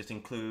chapters. They just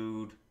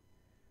include.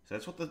 So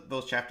that's what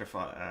those chapter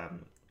files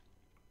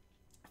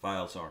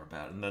are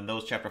about, and then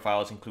those chapter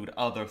files include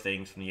other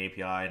things from the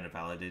API and the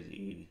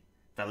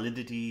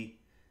validity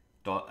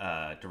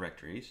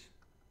directories,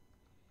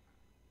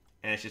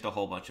 and it's just a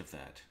whole bunch of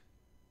that.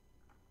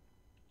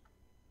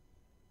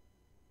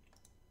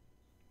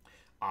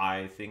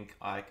 I think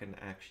I can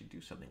actually do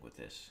something with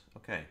this.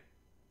 Okay.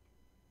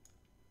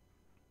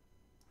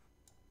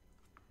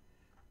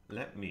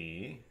 Let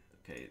me,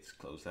 okay, let's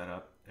close that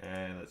up.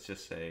 And let's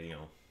just say, you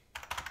know,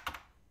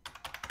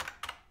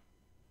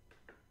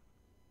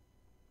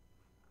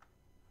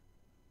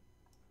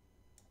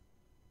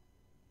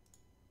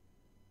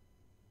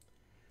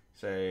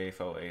 say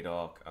fo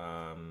adoc,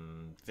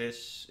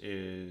 this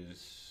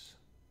is,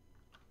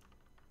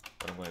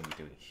 what I'm going to be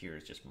doing here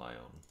is just my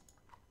own.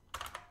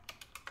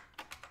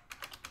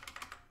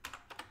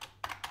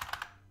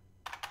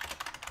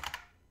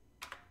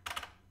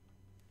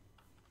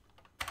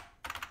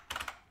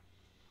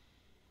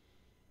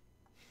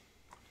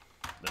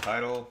 The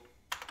title,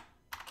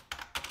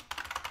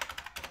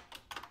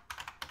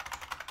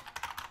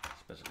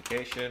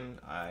 specification,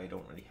 I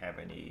don't really have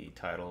any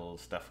title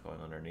stuff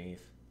going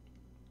underneath.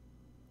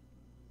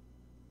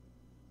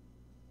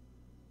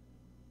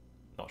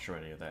 Not sure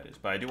any of that is,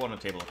 but I do want a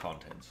table of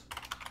contents.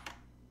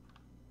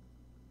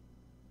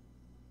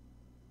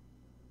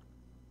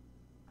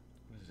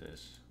 What is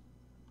this?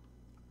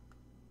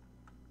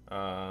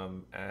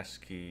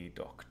 ASCII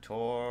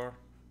doctor.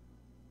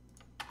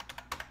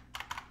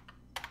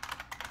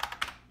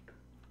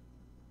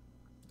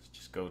 Let's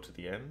just go to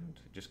the end.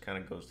 It just kind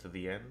of goes to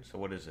the end. So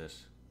what is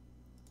this?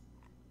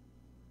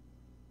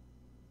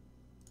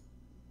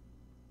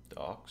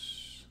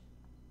 Docs.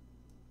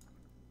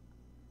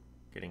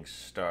 Getting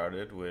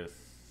started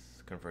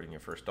with converting your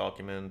first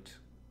document.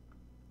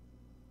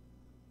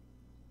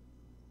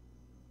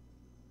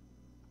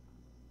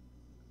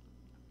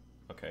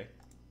 Okay.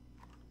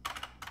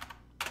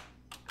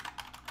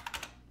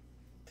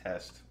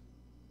 Test.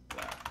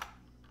 Blah.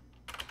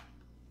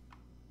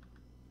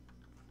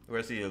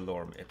 Where's the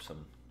lorem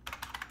ipsum?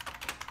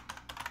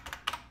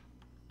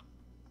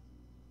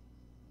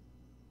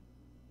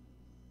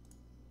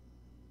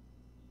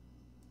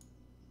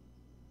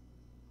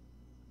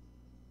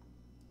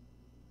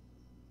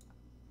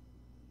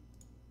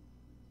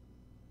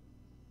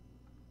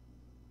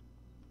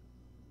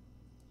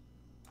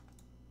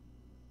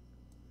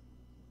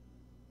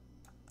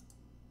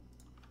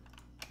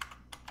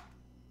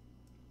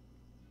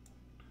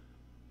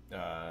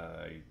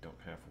 I don't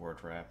have word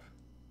wrap.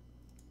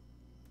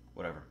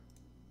 Whatever.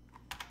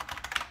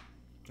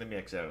 Let me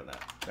exit out of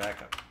that.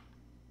 Back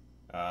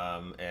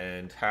up.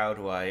 And how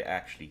do I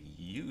actually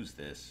use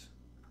this?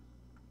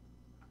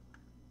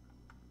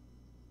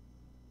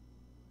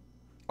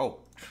 Oh,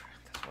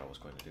 that's what I was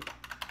going to do.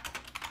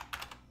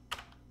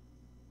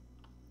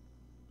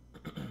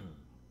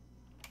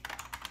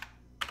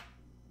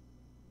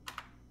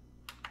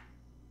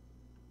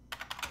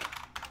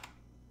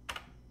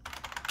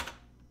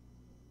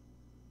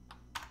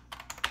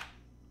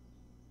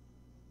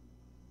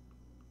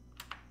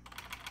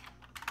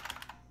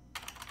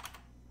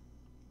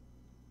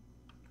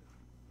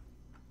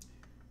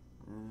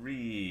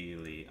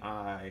 Really,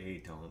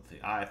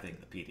 I think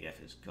the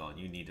PDF is gone.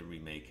 You need to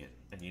remake it,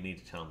 and you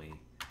need to tell me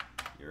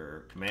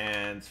your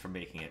commands for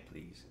making it,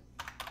 please.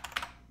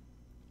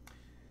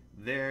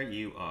 There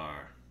you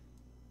are.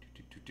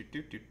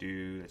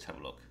 Let's have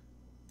a look.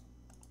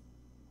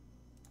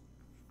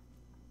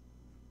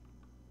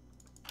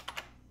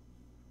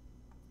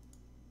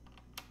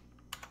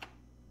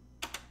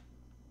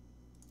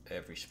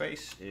 Every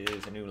space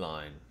is a new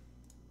line.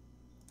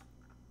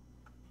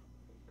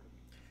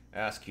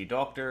 ASCII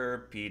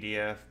doctor,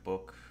 PDF,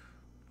 book,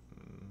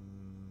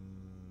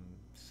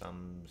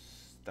 some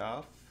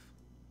stuff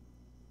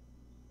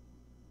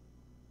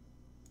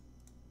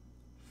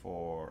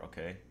for,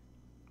 okay.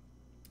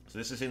 So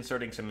this is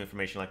inserting some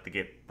information like the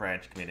git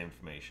branch commit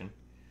information.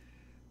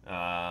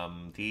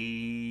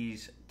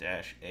 These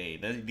dash A,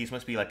 these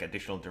must be like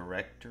additional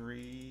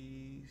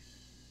directories.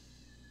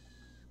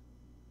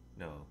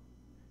 No,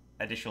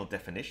 additional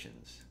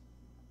definitions.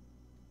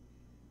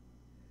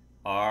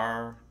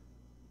 R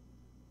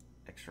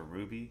extra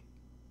Ruby.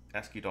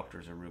 ASCII doctor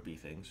is a Ruby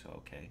thing, so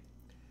okay.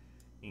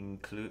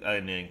 Include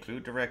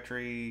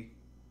directory.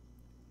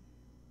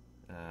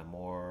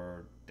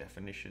 More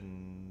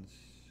definitions.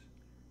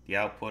 The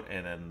output,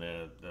 and then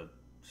the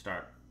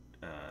start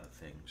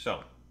thing.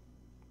 So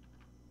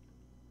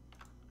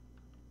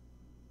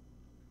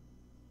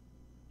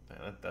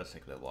that does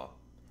take a little while.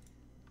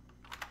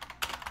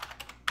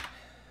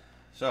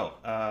 So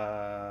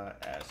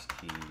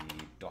ASCII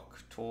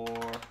doctor.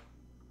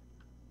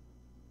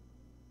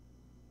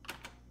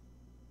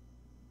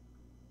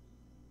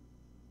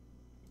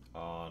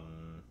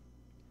 On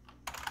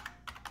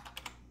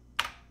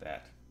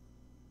that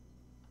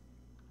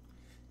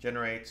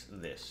generates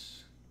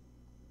this,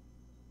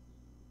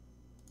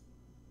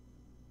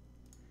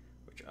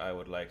 which I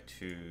would like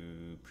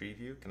to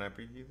preview. Can I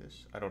preview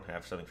this? I don't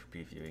have something for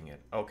previewing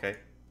it. Okay.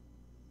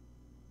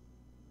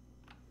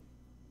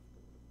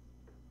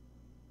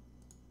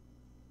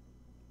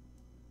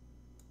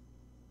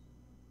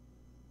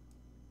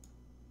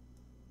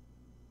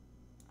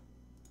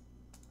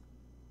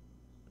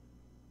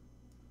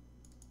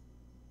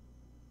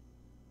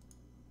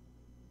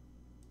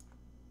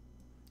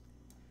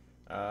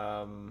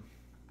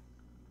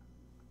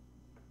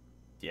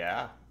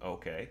 Yeah,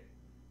 okay.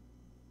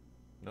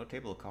 No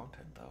table of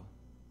content, though.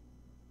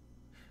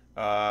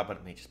 But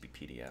it may just be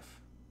PDF.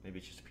 Maybe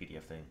it's just a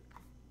PDF thing.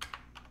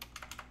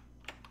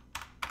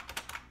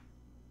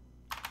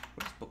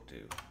 What does book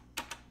do?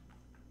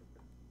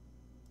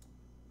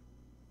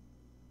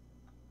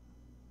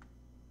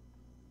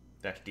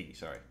 Dash D,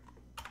 sorry.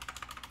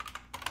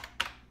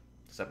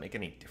 Does that make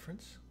any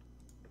difference?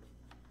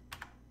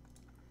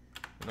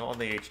 Not on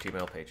the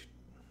HTML page.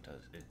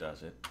 It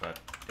does it, but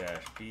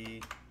dash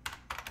D.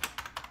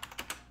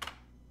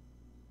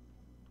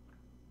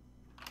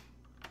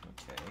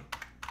 Okay.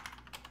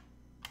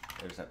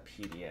 There's that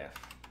PDF.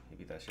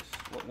 Maybe that's just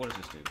what does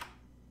this do?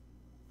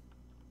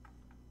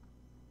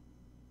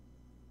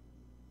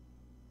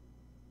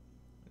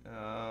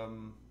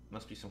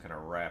 Must be some kind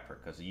of wrapper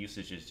because the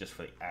usage is just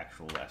for the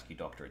actual ASCII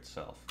doctor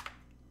itself.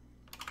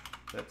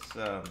 That's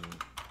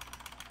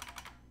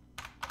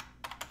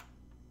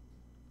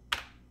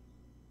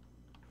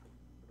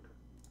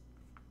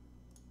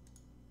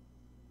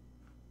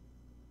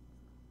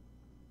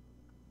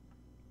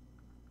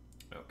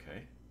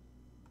okay.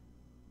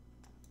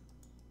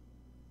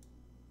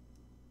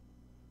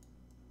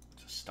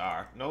 It's a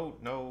start. No.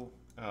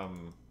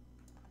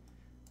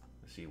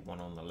 Let's see.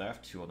 One on the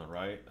left, two on the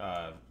right.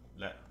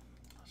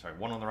 Sorry,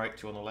 one on the right,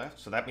 two on the left.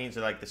 So that means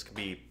that like this could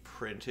be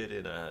printed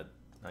in a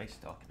nice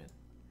document.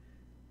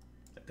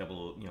 A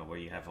double, where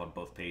you have on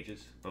both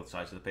pages, both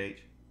sides of the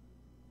page.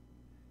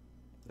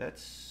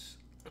 That's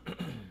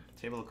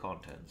table of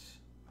contents.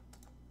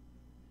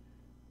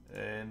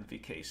 And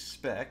VK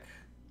spec,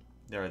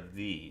 there are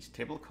these.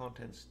 Table of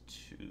contents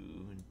 2,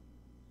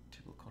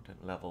 table of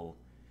content level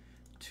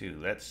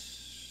 2.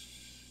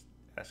 Let's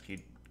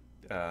ASCII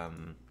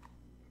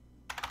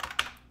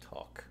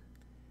talk.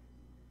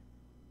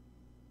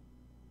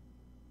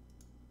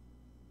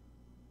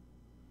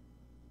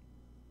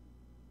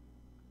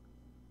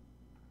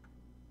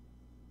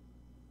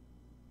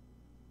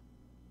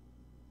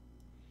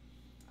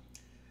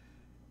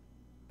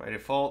 By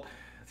default,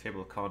 the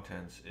table of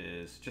contents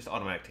is just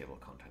automatic table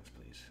of contents,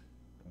 please.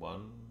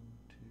 1,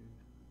 2.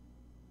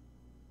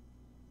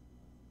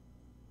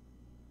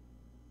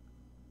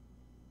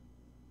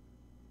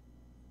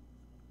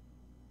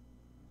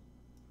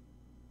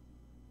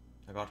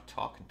 I got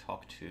talk and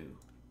talk 2.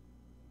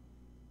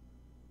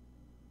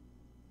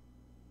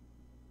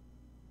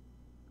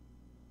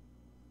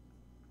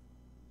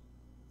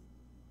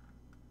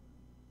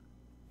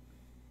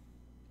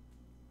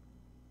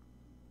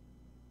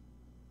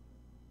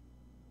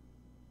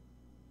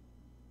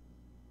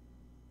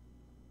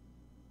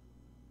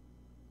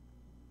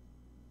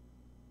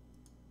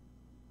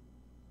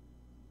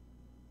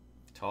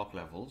 Talk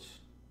levels.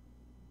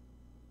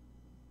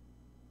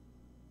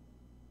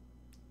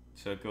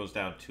 So it goes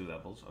down 2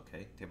 levels.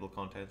 Okay, table of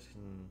contents. So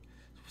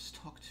what's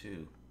talk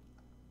 2?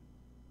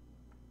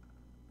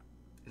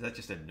 Is that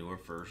just a newer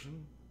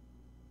version?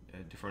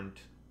 A different.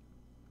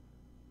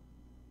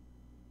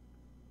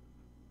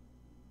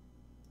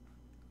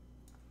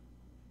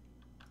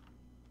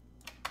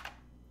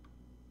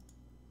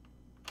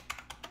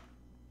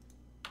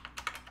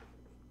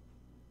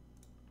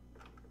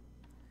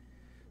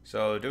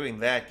 So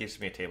doing that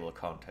gives me a table of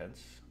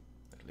contents,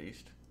 at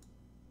least.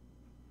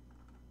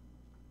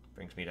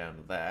 Brings me down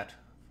to that.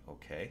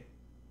 Okay.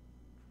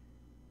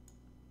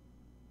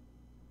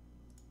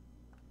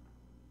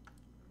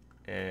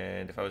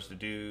 And if I was to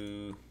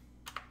do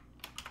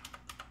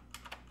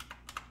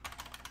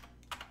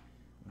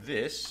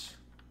this,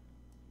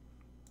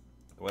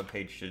 the web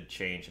page should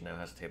change and now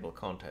has a table of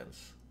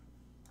contents.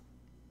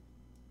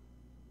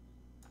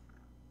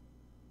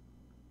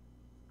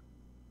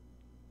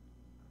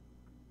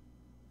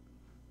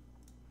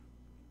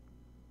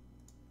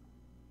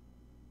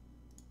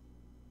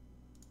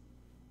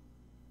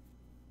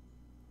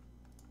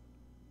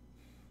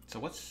 So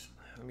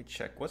let me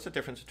check, what's the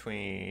difference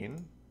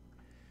between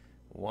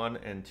 1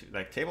 and 2?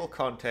 Like table of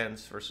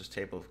contents versus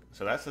table,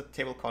 so that's the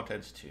table of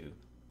contents 2.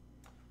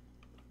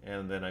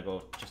 And then I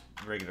go just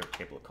regular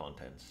table of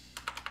contents.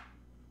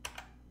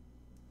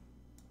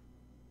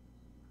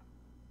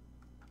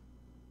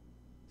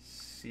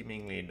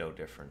 Seemingly no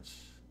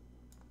difference.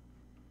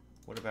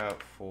 What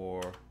about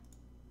for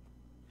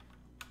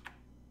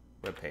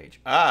web page?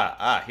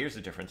 Here's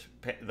the difference.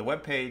 The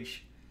web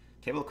page,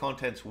 table of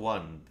contents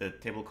 1, the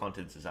table of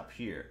contents is up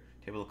here.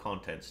 Table of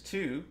contents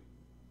 2,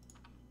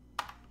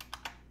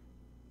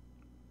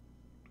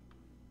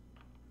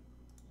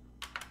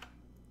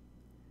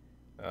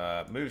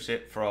 moves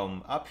it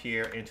from up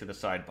here into the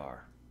sidebar,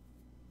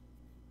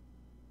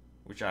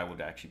 which I would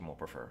actually more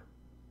prefer.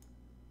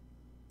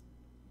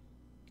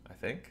 I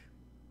think.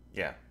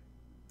 Yeah.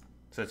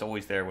 So it's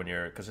always there when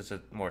you're, because it's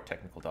a more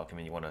technical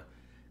document, you want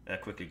to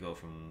quickly go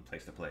from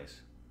place to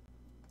place.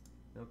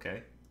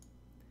 Okay.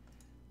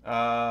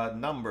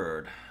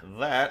 Numbered.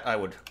 That, I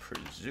would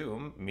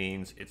presume,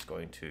 means it's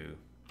going to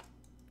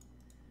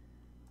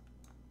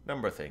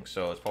number things.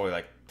 So it's probably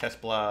like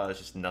test blah is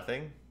just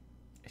nothing.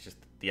 It's just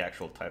the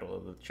actual title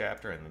of the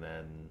chapter, and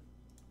then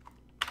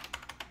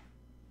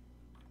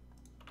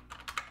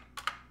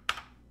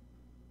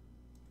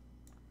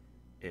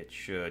it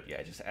should, yeah,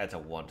 it just adds a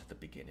 1 to the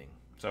beginning.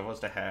 So if I was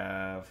to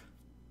have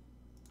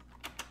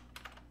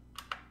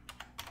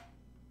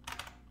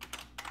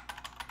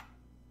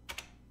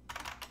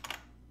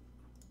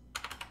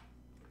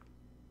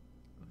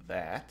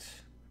that.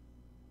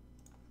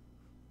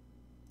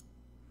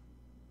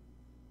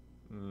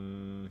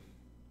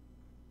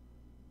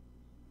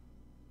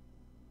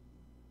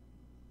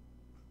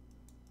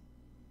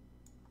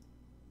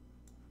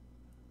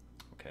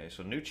 Okay,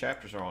 so new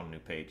chapters are on new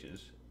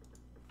pages.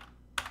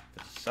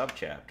 If it's a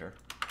subchapter,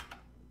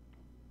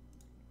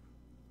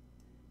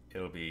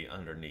 it'll be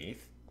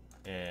underneath,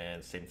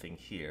 and same thing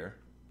here.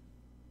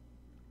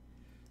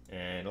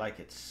 And like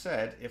it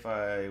said, if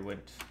I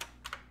went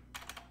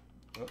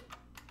 1,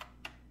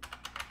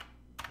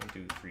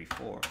 2, 3,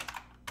 4.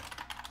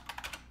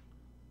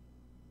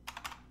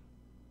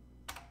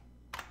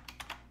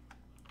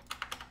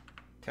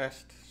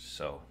 Test,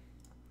 so.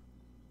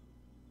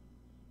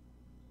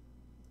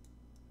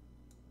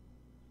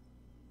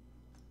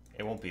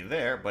 It won't be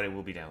there, but it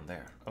will be down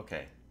there.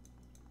 Okay.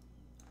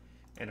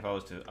 And if I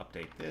was to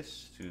update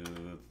this to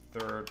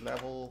 3rd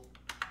level,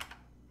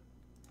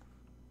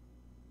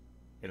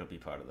 it'll be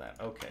part of that.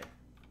 Okay.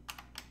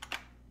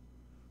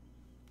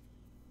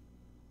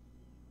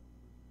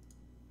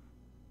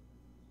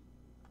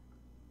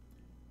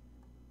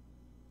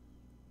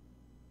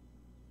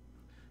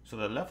 So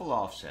the level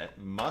offset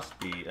must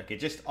be, like, it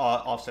just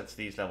offsets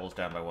these levels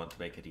down by 1 to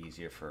make it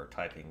easier for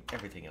typing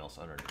everything else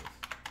underneath.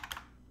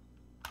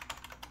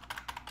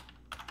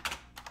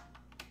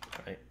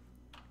 Right?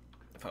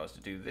 If I was to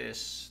do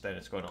this, then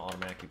it's going to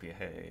automatically be,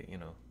 hey, you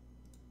know.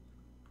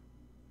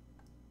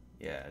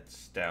 Yeah,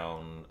 it's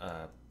down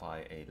by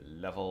a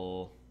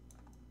level.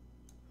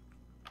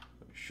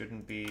 It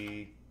shouldn't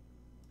be.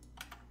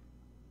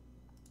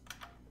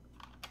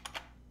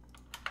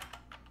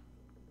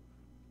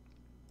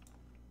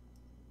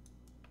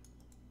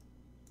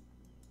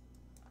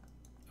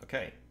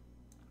 Okay,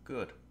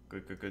 good.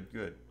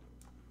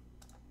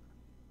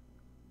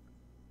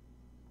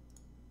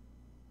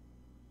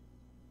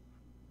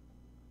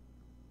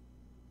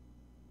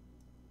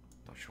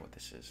 Not sure what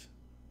this is.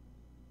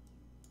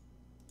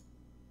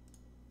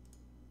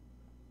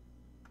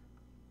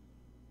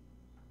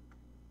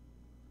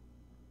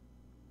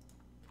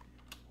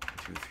 One,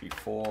 2, 3,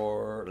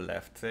 4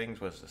 left things.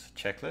 What's this?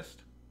 Checklist?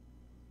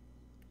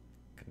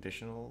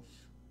 Conditionals?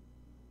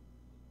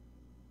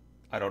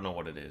 I don't know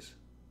what it is.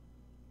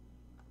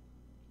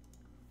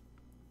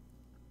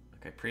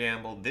 Okay,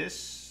 preamble.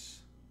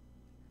 This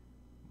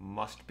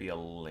must be a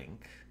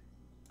link.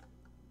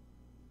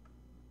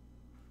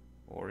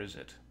 Or is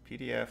it?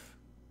 PDF.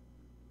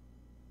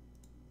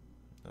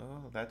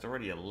 Oh, that's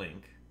already a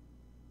link.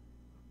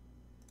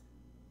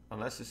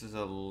 Unless this is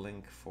a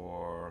link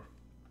for...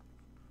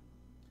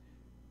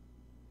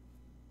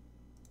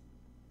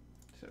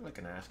 Is it like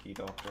an ASCII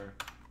doctor?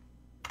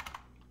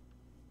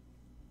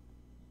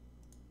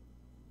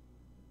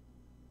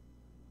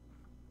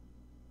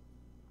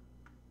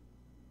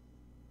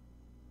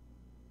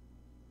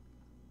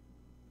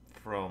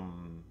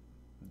 From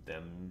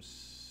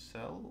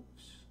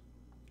themselves?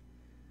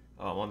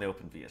 Oh, I'm on the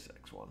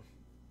OpenVSX one.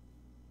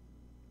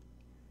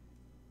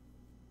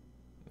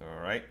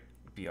 Alright,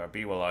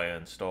 BRB while I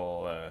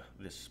install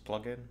this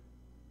plugin.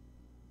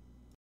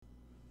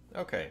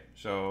 Okay,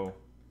 so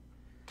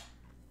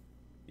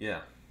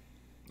yeah,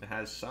 it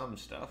has some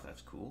stuff,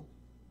 that's cool.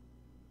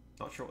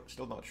 Not sure,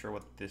 still not sure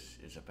what this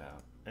is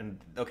about. And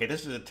okay,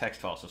 this is a text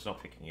file, so it's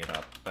not picking it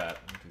up. But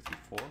 1, 2,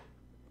 3, 4.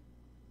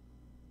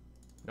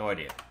 No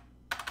idea.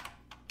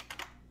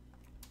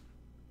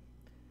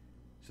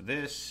 So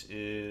this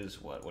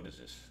is what? What is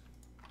this?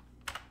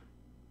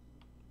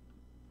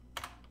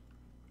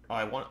 Oh,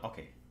 I want,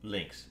 okay,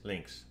 links.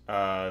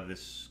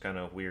 This kind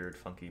of weird,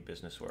 funky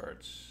business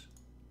words.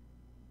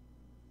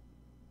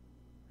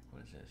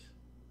 What is this?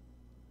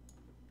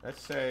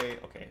 Let's say,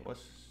 okay,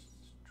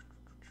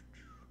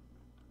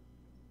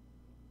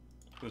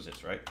 who's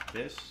this, right?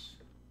 This.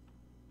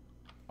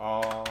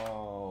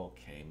 Oh,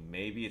 okay,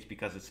 maybe it's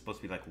because it's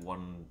supposed to be like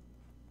one.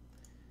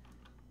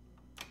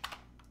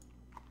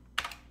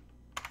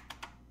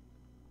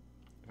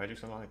 If I do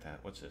something like that,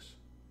 what's this?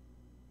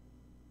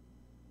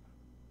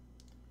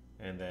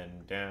 And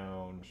then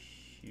down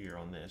here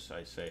on this,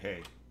 I say,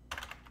 hey,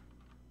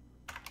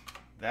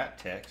 that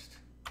text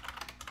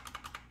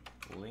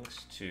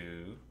links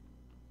to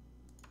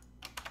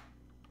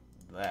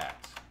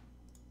that.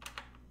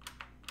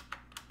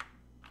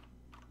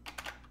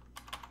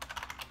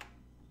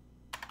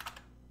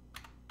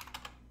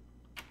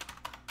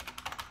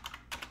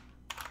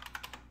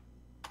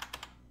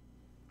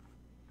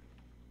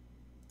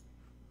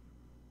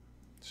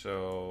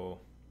 So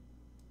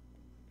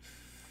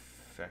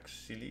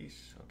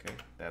facsimiles, okay,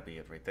 that'd be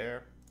it right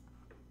there.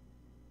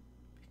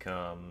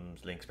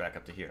 Becomes links back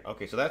up to here.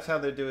 Okay, so that's how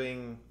they're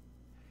doing.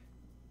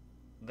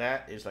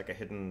 That is like a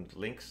hidden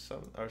link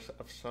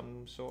of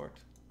some sort.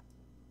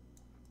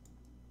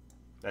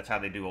 That's how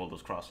they do all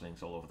those cross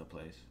links all over the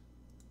place.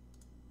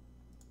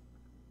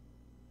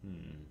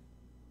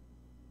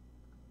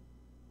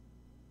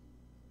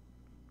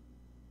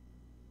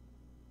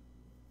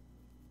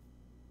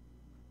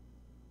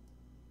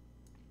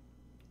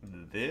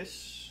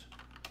 this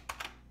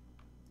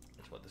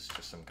is what, this is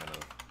just some kind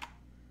of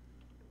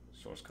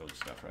source code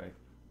stuff, right?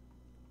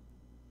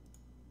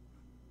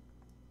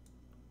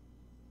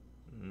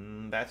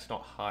 That's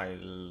not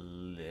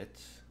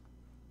highlit,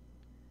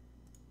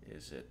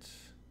 is it?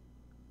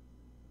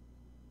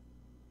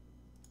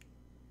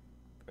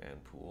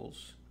 Command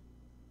pools.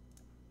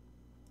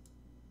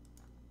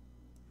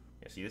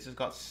 Yeah, see, this has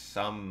got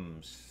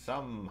some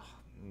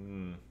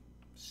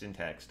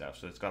syntax stuff.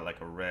 So it's got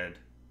like a red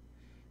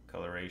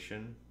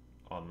coloration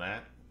on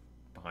that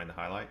behind the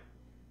highlight,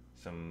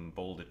 some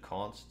bolded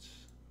consts.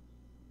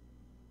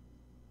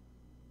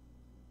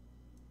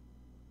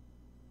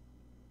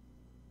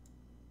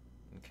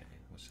 Okay,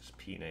 what's this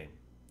p name?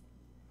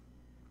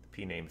 The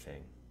p name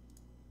thing.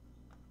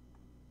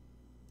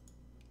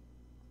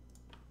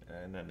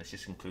 And then this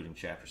is including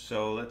chapters.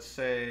 So let's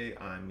say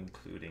I'm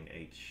including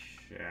a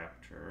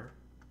chapter.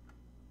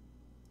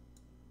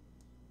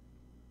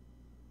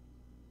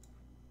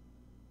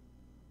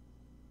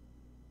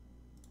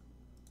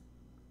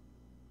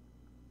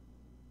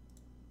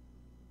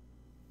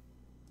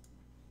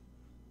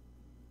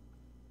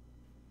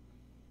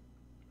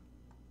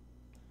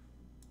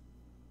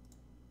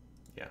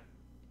 Yeah.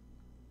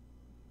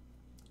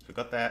 So we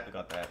got that, and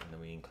then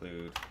we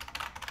include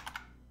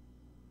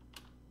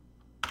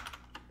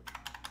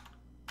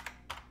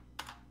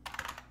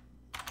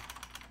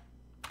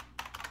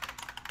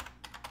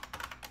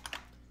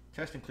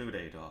test include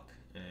a doc,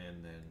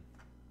 and then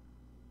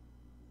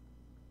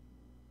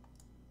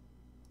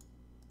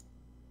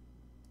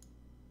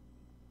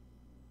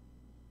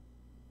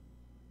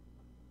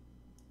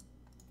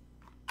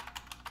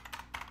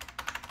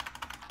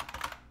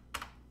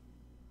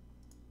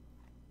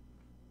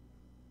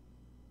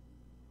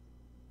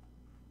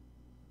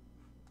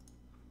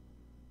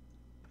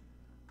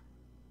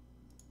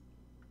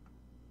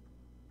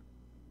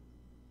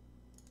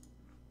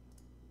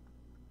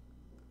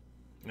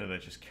that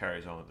just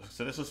carries on.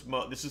 So this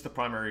is the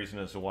primary reason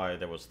as to why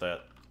there was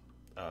that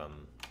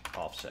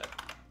offset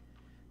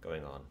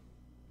going on.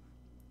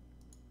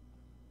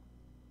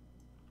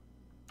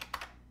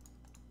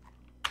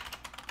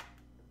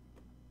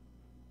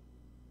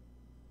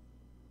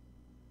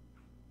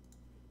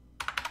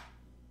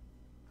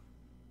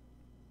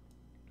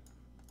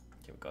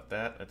 Okay, we got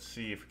that. Let's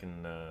see if we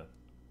can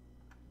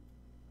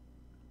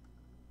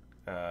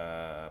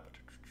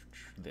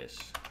this.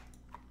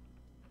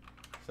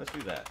 So let's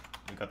do that.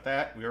 We got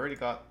that. We already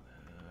got,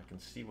 I can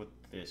see what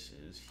this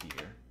is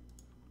here.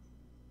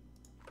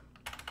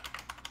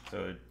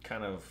 So it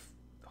kind of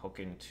hook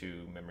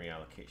into memory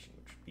allocation,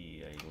 which would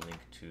be a link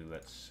to,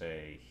 let's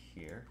say,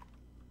 here.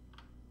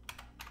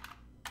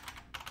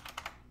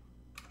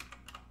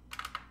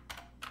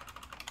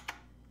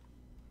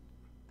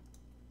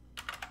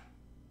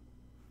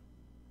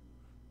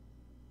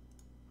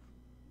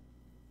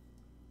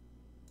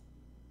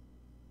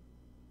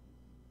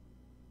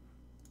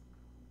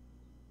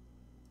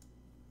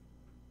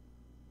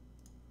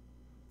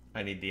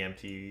 I need the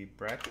empty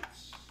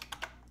brackets.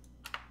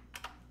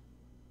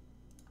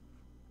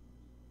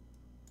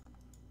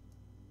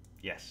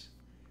 Yes.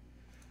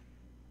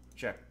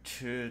 Check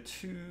two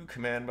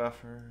command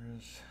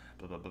buffers,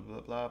 blah, blah, blah,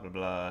 blah, blah, blah,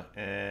 blah,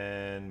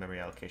 and memory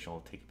allocation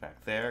will take it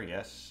back there,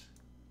 yes.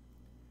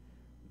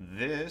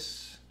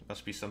 This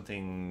must be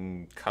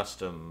something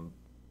custom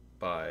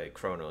by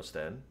Kronos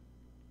then.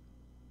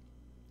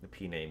 The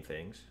p name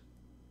things.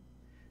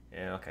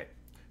 And okay,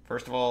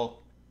 first of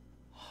all,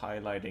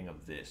 highlighting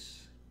of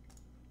this.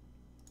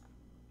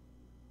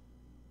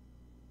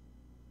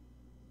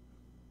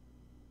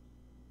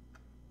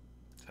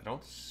 I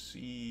don't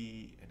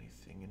see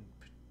anything in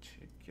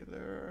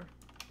particular.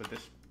 Would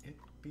this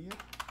be it?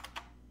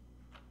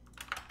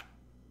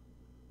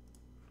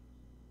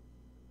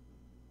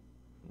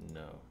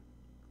 No.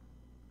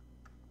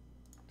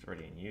 It's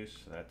already in use,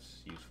 so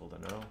that's useful to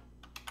know.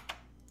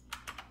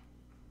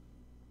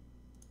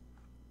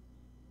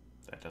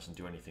 That doesn't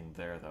do anything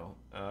there, though.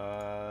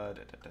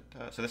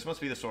 So this must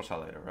be the source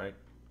highlighter, right?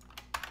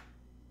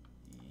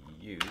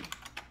 Do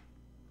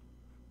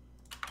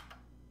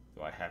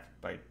I have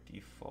by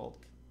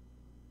default?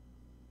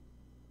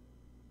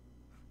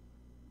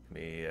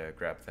 Let me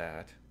grab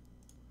that.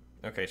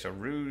 Okay, so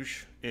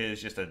Rouge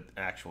is just an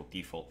actual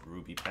default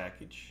Ruby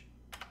package.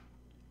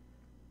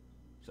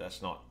 So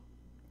that's not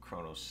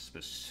Kronos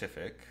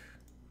specific.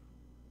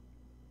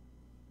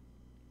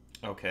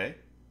 Okay.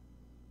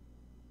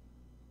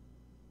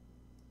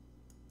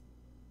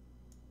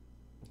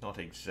 Not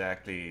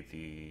exactly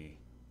the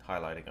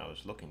highlighting I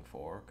was looking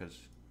for, because,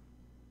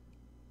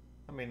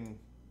 I mean,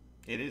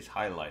 it is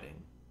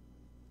highlighting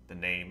the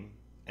name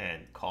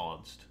and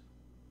const.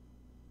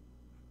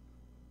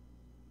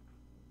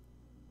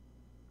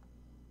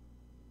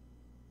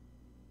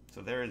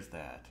 So there is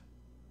that.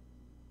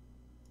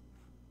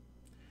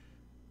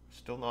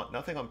 Still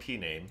nothing on p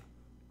name.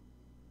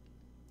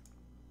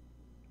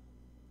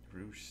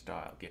 Rouge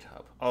style,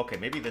 GitHub. Okay,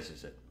 maybe this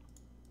is it.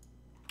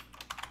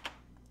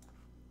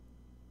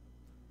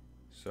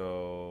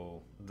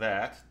 So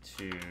that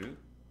to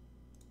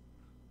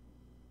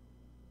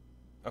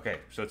Okay,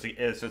 so it's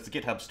the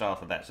GitHub style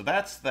for that. So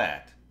that's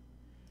that.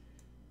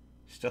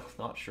 Still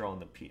not sure on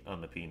the P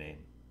name,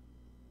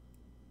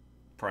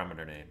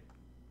 parameter name.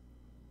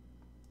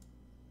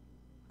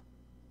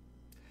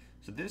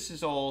 So this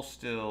is all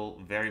still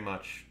very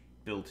much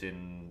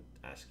built-in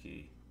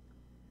ASCII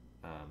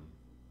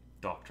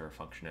doctor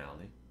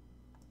functionality.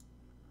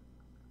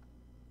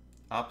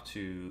 Up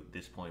to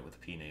this point with the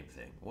P name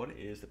thing. What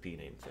is the P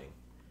name thing?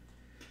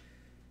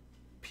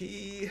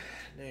 P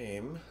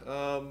name.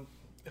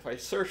 If I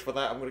search for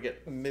that, I'm going to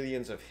get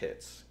millions of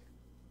hits.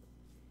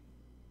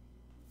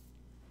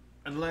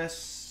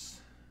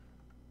 Unless...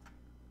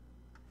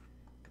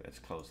 Let's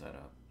close that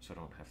up so I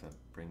don't have to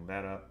bring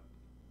that up.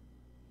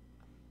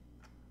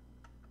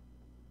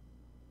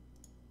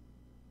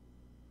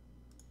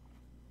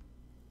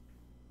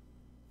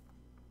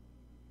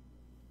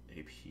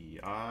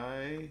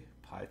 API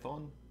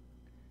Python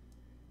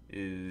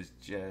is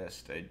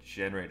just a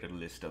generated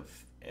list of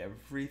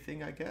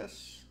everything, I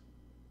guess.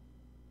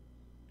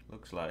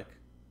 Looks like.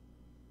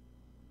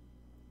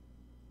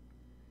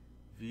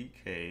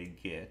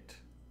 VK get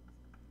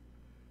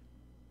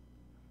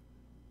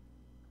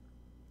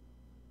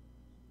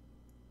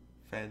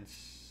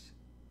fence.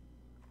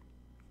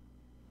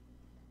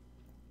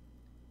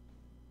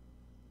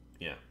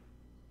 Yeah.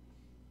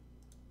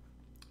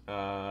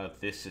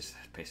 This is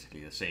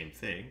basically the same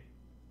thing.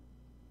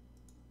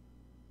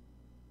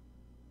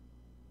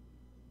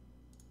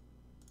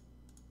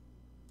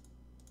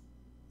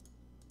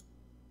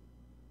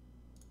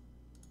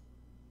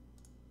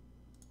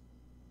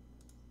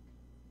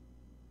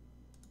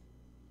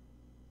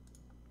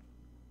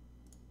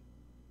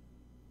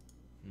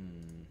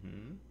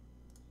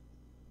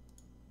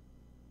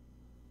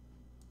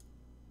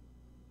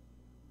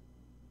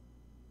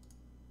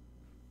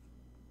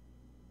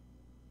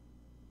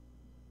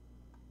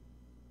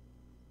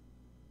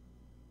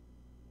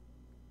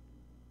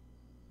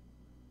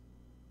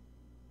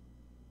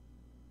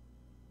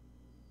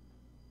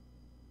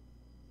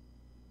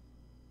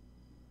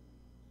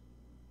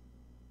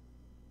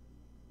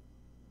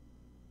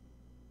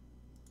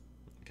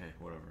 Okay,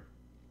 whatever.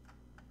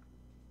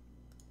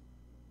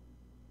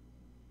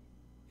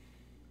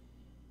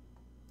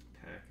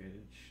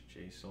 Package,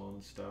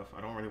 JSON stuff.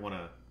 I don't really want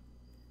to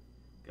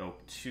go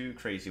too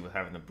crazy with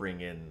having to bring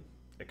in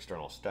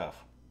external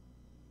stuff.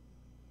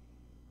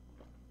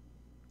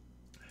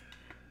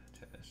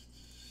 Test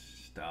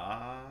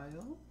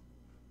style.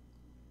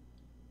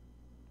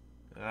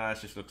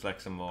 This just looks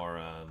like some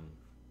more.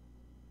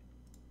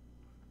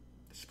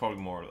 This is probably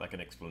more like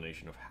an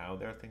explanation of how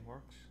their thing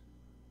works.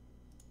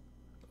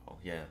 Oh,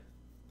 yeah.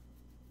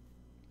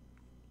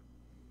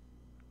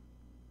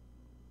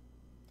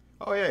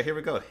 Oh yeah, here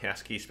we go.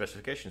 ASCII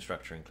specification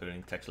structure,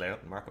 including text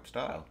layout and markup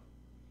style.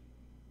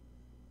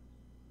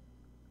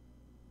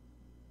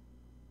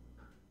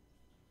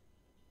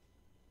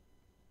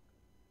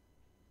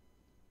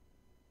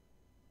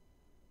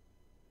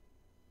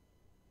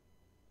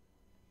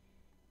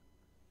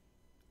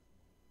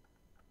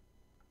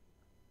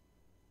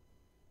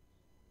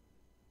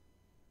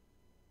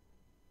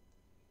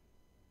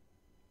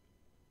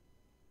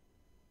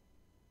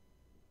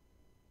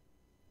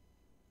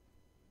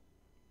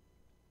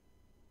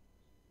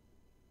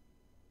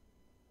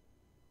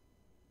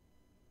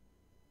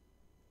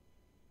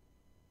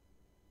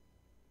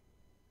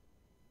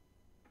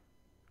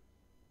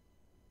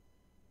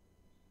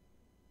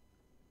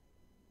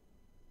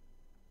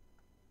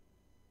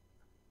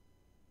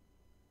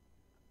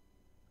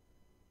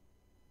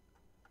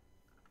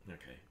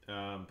 Okay,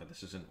 but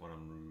this isn't what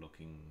I'm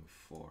looking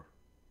for.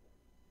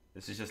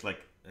 This is just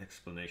like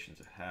explanations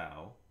of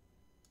how.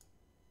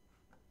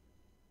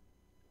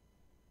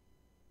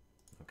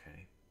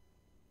 Okay.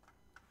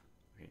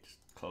 Okay, just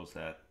close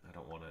that. I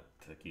don't want it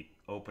to keep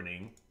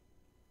opening.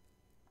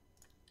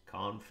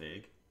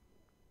 Config.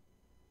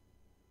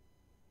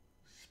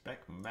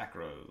 Spec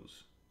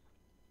macros.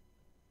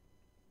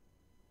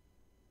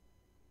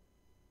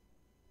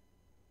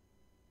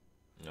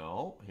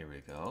 No, here we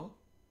go.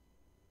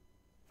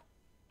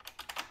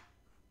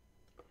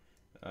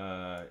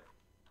 So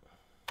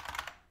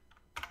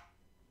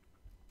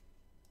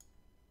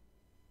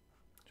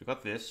we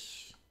got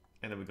this,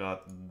 and then we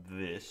got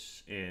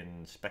this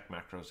in spec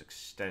macros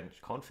extension,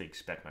 config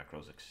spec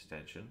macros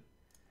extension,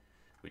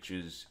 which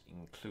is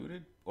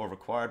included or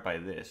required by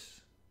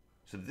this.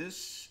 So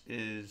this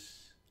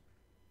is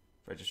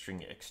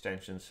registering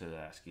extensions to the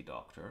ASCII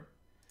doctor,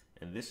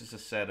 and this is a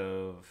set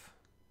of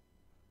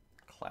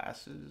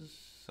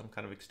classes, some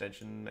kind of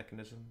extension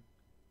mechanism.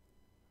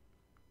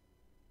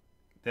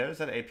 There's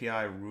that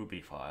API Ruby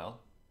file,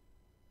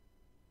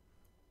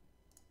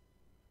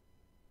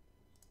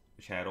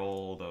 which had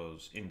all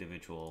those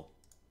individual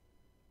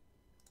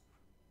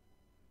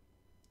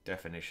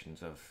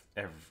definitions of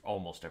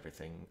almost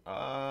everything.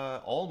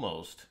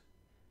 Almost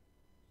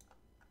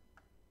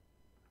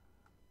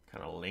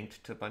kind of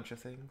linked to a bunch of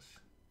things.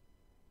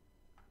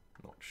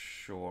 Not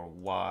sure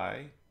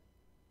why.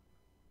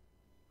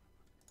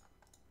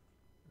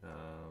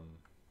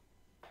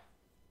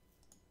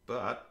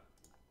 But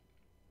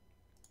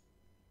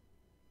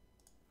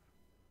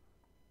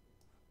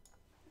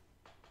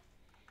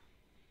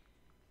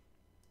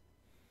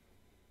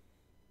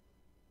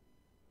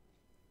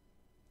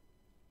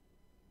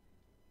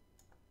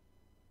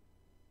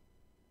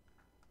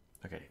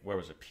Okay, where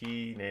was it?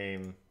 P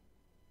name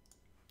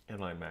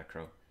inline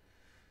macro.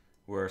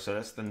 So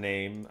that's the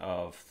name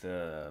of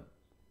the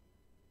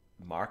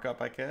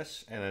markup, I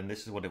guess. And then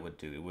this is what it would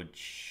do. It would,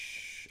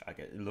 I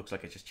guess, it looks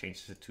like it just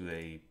changes it to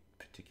a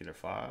particular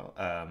file,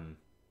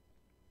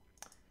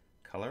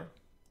 color.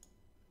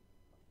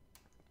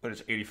 But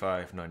it's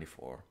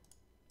 8594.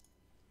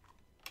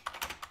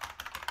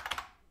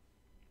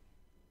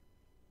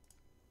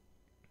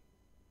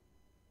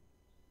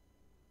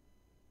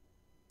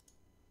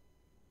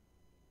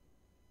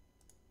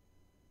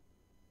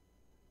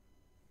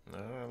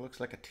 It looks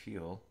like a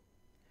teal.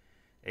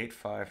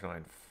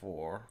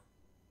 8594.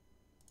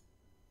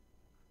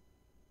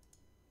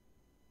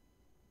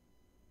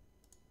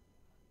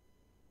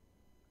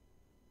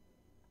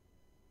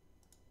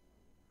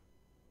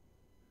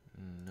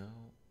 No.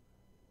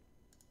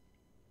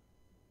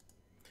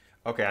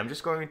 Okay, I'm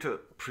just going to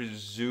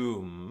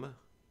presume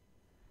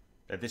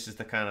that this is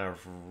the kind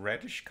of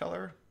reddish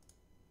color.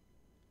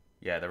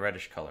 Yeah, the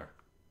reddish color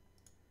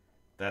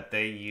that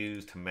they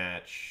use to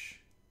match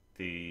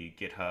the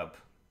GitHub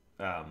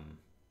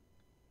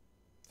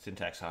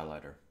syntax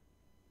highlighter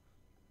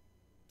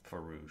for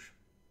Rouge.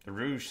 The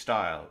Rouge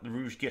style, the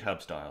Rouge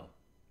GitHub style.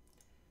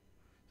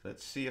 So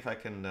let's see if I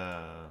can...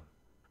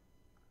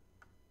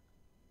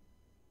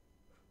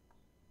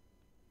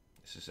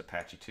 This is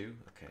Apache 2?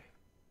 Okay.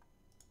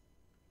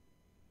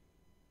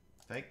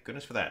 Thank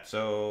goodness for that.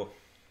 So...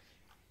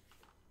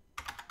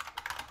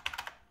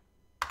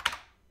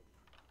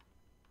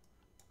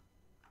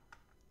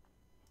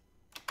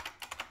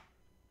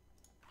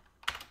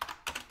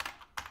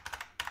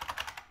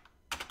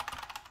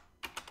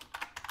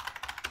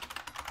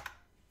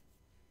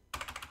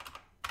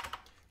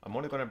 I'm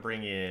only going to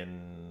bring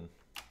in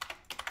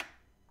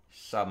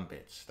some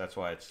bits. That's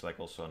why it's like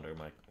also under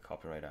my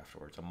copyright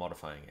afterwards. I'm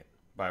modifying it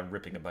by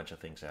ripping a bunch of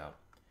things out.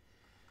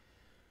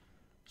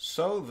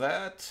 So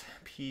that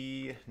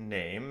p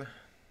name,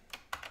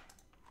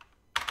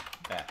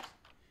 that,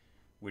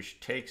 which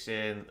takes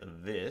in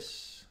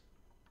this,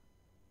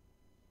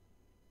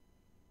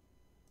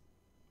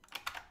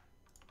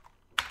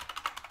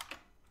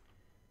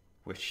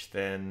 which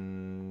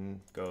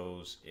then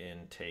goes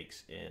in,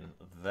 takes in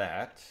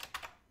that.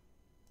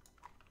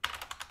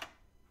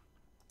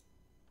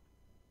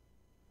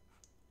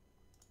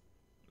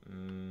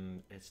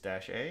 It's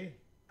dash A,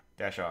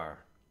 dash R,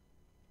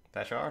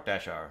 dash R,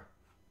 dash R.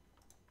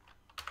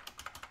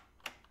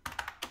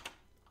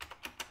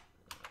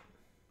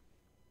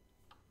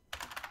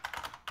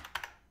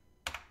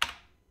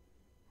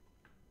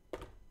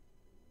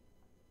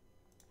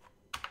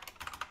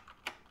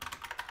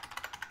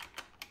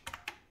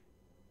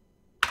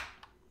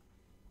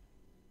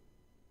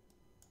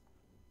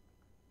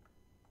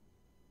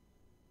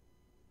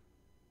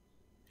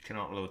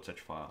 Cannot load such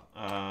file.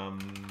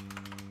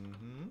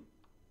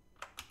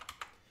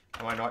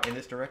 Am I not in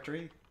this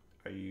directory?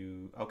 Are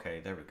you? Okay,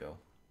 there we go.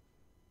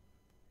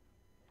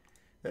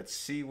 Let's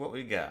see what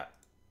we got.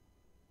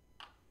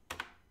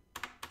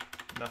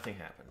 Nothing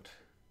happened.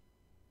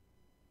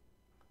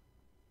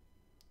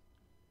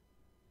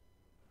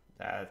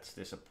 That's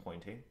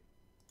disappointing.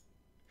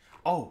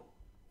 Oh,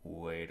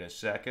 wait a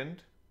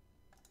second.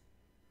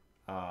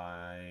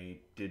 I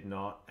did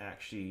not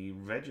actually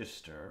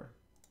register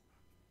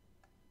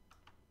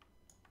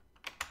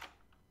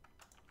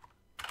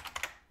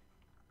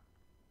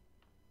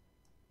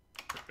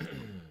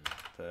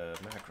the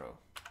macro.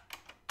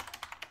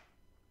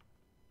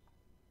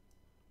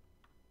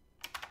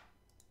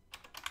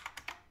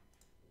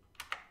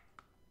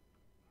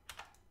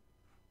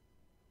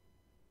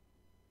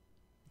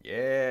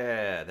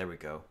 Yeah, there we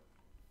go.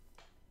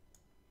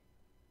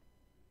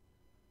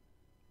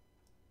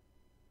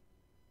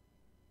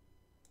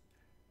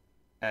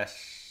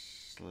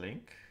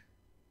 S-link.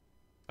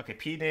 Okay,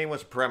 P name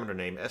was a parameter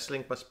name.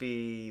 S-link must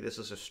be, this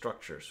is a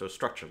structure, so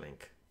structure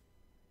link.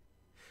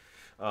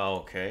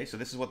 Okay, so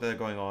this is what they're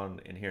going on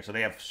in here. So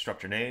they have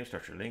structure name,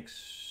 structure links,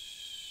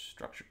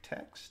 structure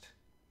text,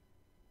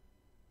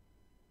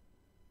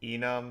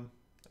 enum.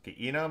 Okay,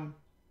 enum,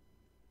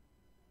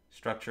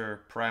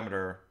 structure,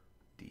 parameter,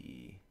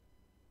 D,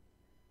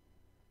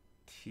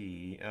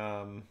 T. I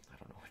don't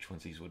know which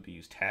ones these would be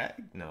used.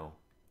 Tag? No.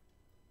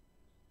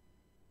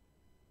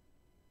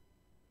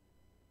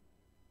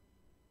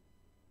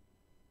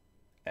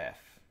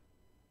 F.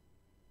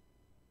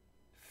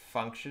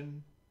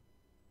 Function.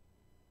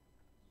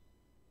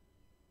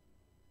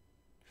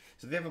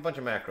 So they have a bunch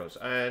of macros,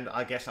 and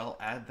I guess I'll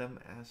add them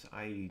as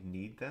I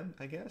need them,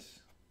 I guess.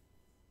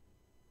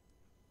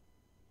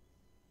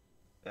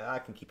 I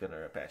can keep it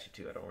under Apache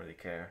 2, I don't really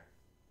care.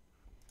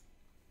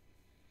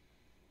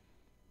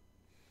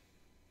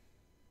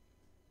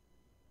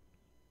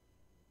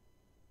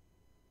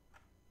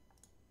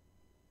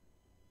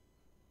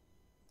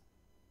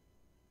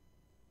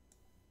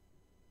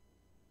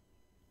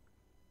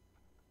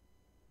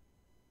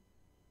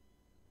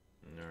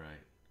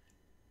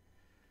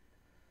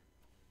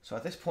 So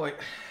at this point,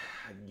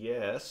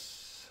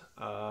 yes,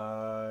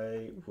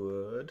 I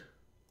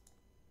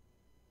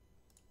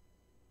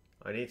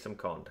need some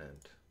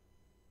content.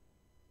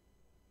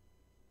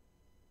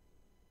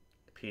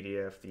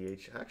 PDF, the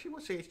H. Actually,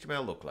 what's the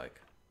HTML look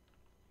like?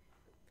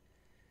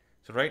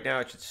 So right now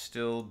it should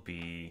still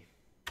be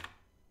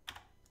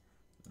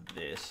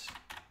this.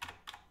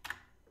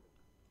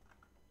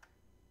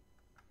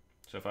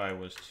 So if I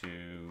was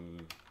to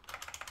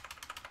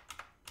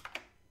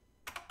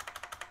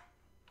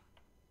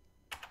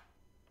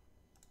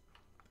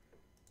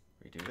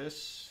redo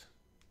this,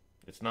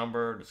 it's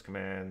numbered, it's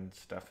command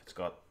stuff, it's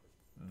got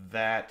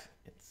that.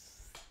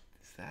 Is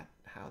that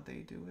how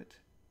they do it?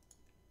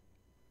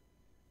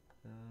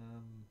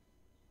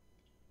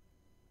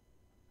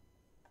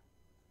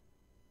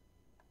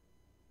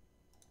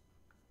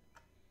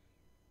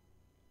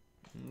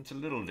 It's a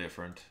little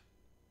different.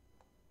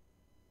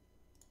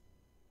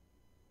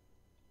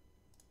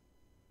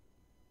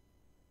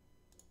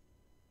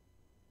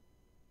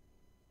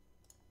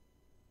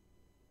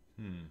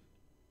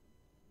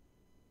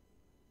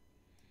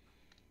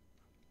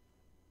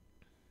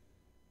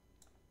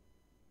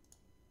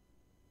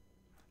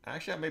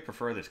 Actually, I may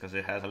prefer this because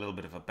it has a little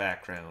bit of a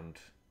background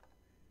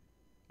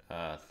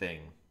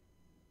thing.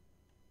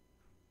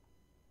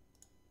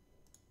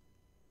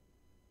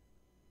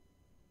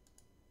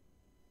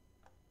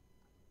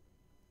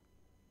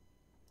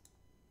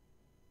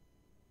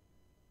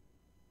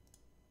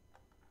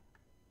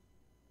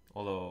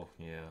 Although,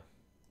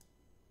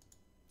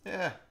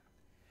 yeah,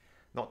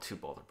 not too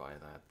bothered by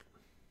that.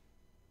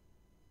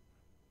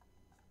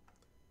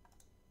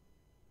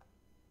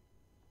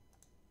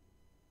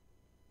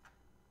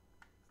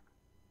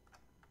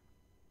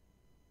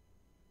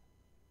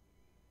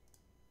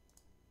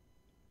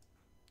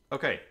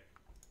 Okay.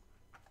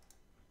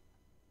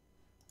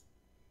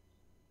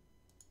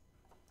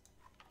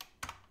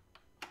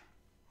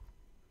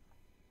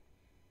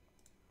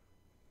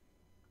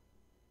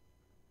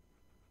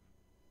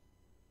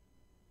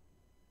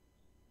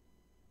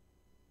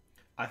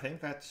 I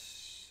think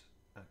that's...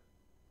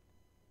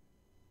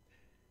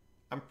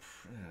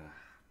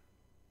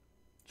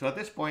 So at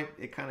this point,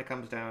 it kind of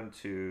comes down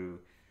to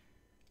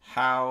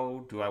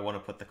how do I want to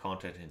put the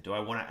content in? Do I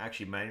want to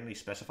actually manually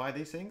specify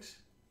these things?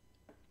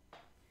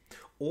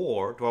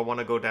 Or do I want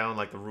to go down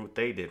like the route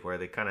they did, where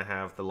they kind of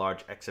have the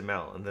large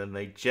XML and then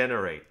they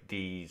generate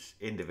these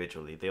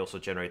individually? They also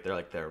generate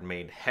their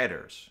main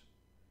headers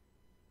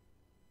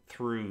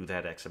through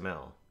that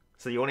XML.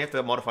 So you only have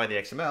to modify the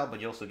XML, but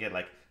you also get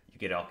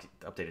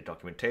updated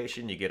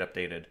documentation. You get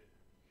updated.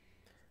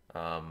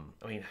 I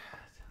mean,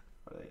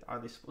 are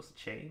they supposed to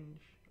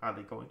change? Are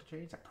they going to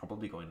change? They're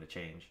probably going to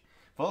change.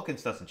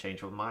 Vulkan's doesn't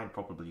change, but mine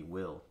probably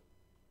will.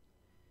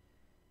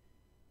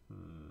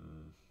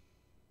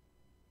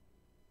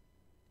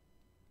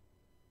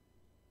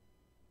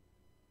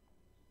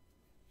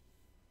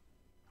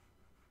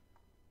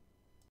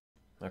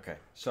 Okay,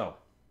 so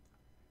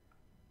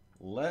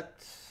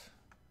let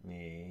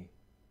me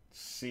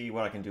see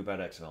what I can do about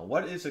XML.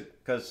 What is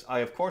it? Because I,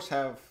 of course,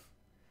 have...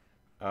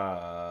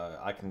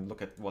 I can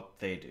look at what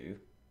they do.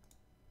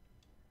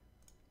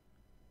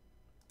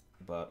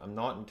 But I'm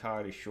not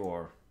entirely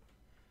sure.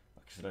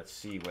 So let's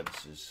see what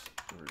this is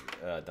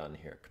done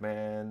here.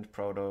 Command,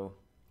 proto.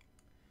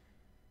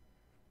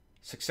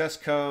 Success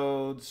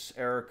codes,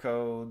 error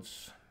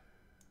codes.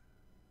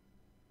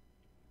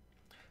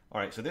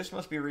 All right, so this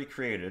must be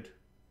recreated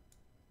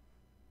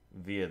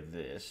via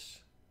this.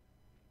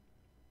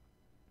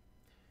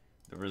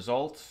 The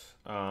result,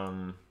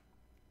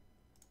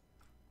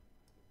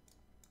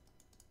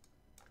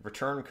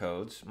 return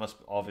codes must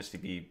obviously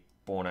be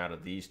born out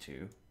of these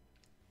two.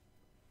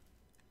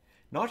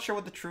 Not sure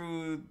what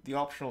the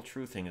optional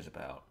true thing is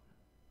about.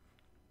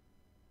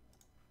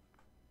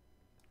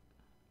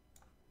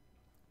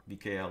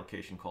 VK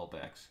allocation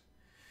callbacks.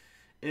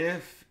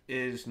 If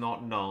is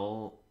not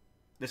null,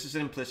 this is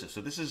implicit,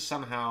 so this is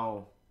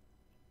somehow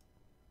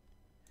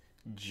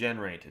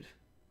generated.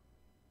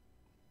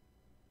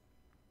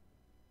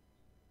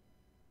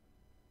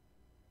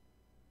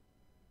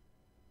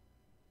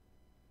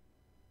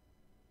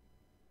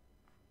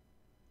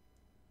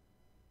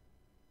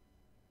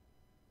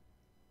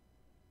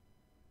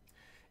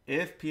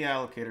 If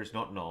p-allocator is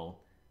not null,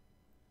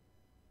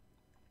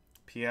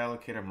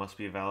 p-allocator must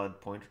be a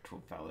valid pointer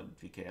to valid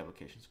VK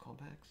allocations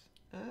callbacks.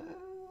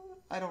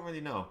 I don't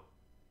really know.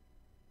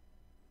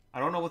 I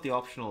don't know what the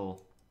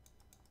optional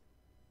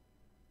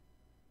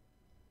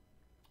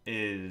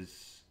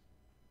is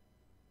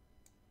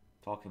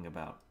talking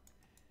about.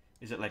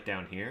 Is it like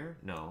down here?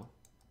 No.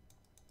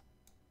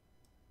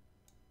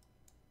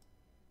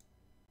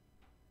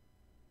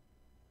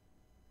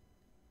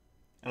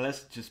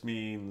 Unless it just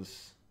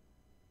means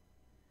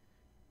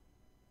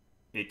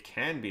it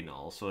can be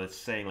null, so it's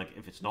saying like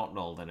if it's not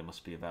null, then it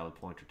must be a valid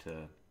pointer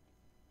to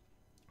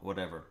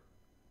whatever.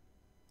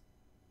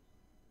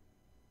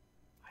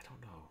 I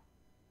don't know.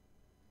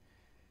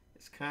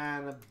 It's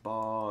kind of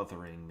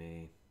bothering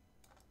me.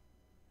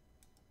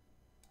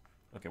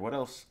 Okay, what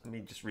else? Let me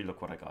just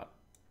relook what I got.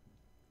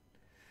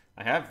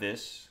 I have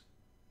this.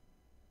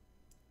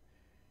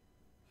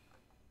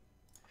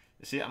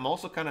 You see, I'm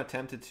also kind of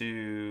tempted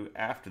to,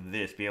 after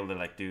this, be able to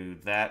like do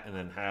that and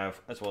then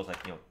have, as well as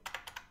like, you know,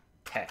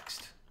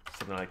 text.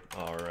 something like,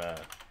 or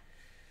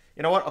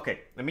you know what?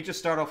 Okay, let me just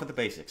start off with the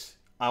basics.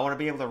 I want to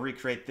be able to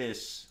recreate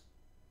this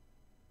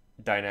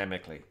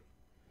dynamically,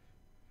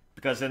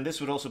 because then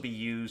this would also be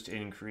used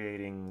in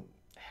creating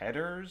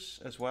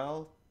headers as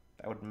well.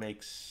 That would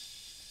make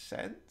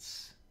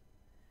sense.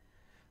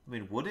 I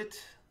mean, would it?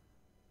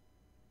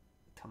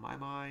 To my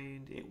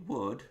mind, it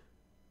would.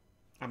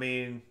 I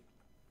mean,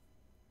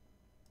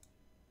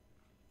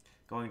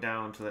 going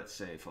down to, let's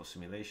say, for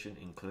simulation,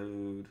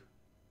 include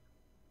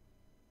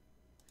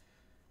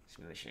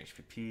simulation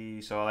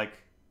HPP. So, like,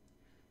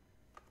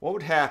 what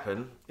would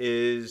happen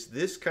is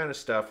this kind of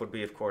stuff would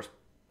be, of course,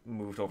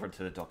 moved over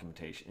to the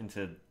documentation,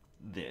 into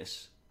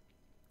this.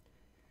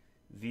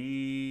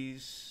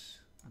 This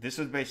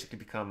would basically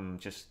become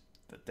just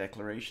the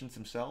declarations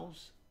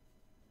themselves.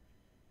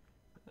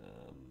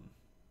 And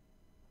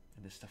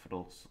this stuff would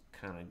also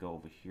kind of go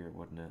over here,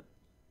 wouldn't it?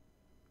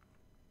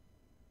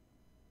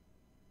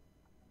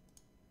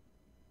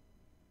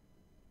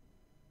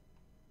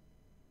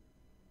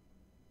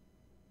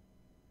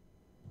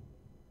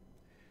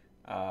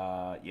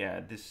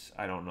 Yeah, this,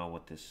 I don't know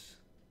what this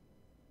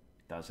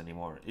does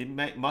anymore.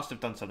 It must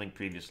have done something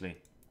previously.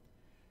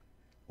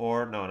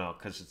 Or, no,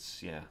 because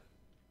it's, yeah.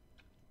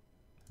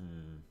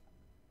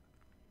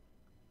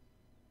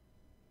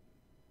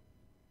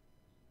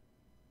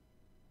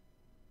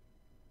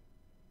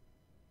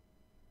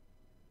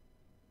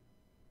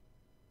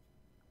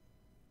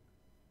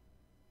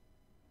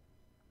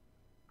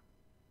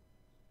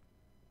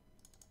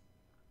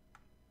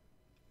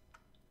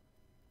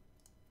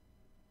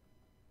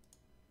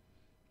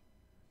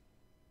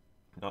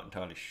 Not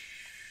entirely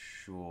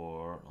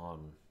sure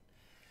on...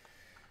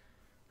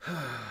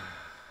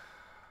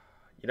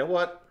 You know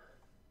what?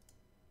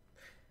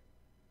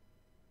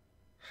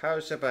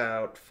 How's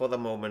about, for the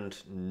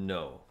moment,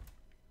 no.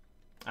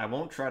 I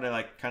won't try to,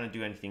 like, kind of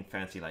do anything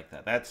fancy like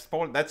that. That's a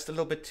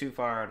little bit too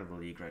far out of the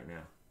league right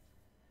now.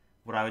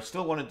 What I would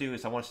still want to do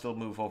is I want to still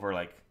move over,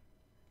 like,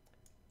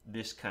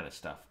 this kind of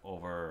stuff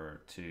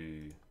over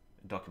to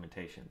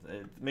documentation.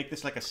 Make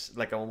this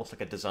like almost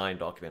like a design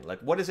document. Like,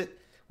 what is it?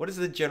 What is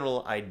the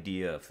general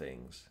idea of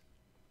things?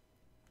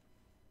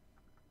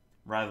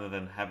 Rather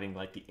than having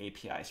like the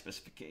API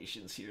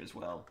specifications here as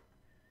well.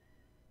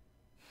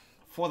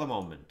 For the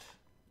moment,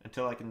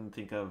 until I can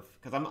think of,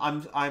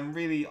 because I'm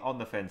really on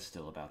the fence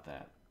still about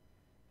that.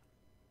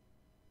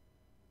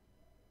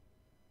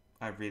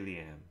 I really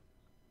am.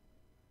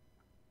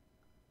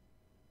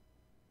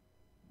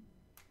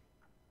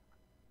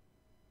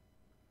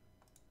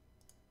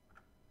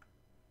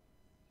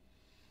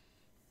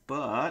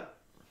 But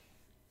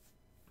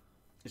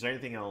is there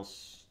anything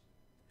else?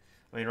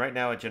 I mean, right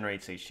now it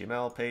generates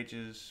HTML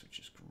pages, which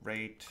is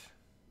great.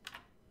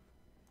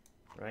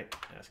 Right?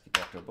 ASCII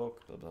back to a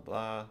book, blah, blah,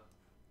 blah.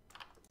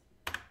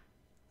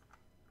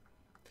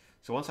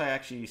 So once I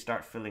actually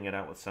start filling it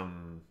out with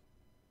some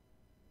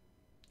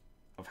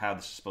of how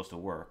this is supposed to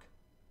work,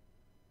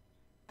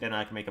 then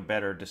I can make a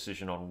better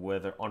decision on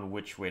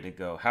which way to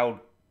go,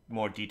 how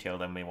more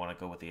detailed I may want to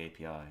go with the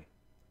API. I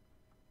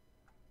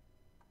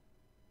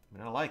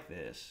mean, I like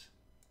this.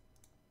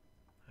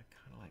 I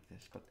kind of like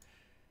this, but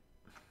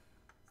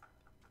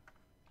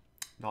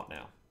not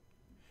now.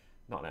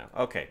 Not now.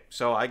 Okay,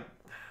 so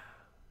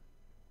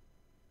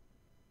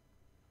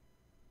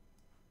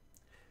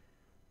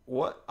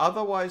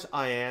otherwise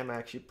I am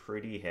actually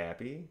pretty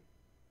happy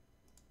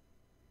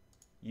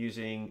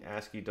using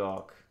ASCII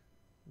doc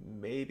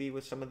maybe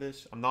with some of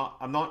this. I'm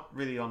not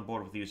really on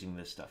board with using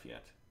this stuff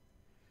yet.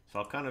 So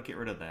I'll kind of get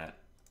rid of that.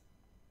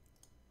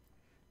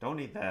 Don't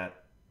need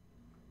that.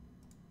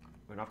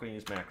 We're not going to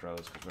use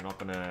macros because we're not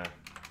going to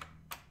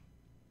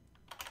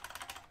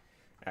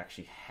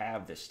actually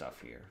have this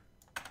stuff here.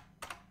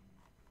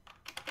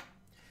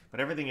 But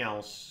everything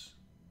else,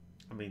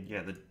 I mean,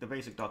 yeah, the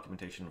basic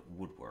documentation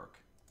would work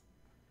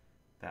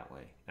that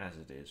way as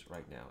it is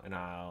right now. And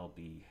I'll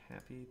be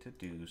happy to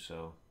do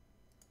so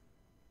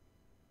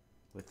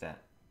with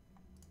that.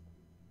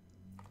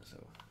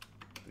 So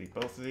delete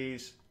both of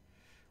these.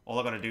 All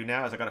I got to do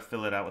now is I got to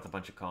fill it out with a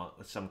bunch of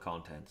some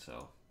content.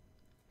 So,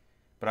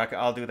 but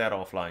I'll do that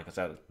offline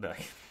because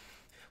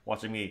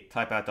watching me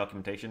type out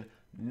documentation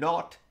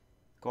not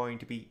going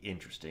to be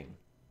interesting.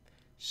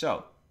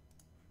 So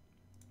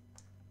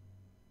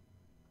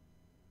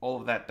all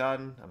of that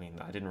done. I mean,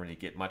 I didn't really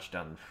get much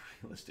done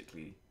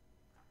realistically.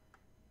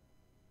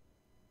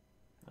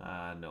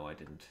 No, I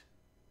didn't.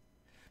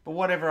 But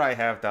whatever I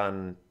have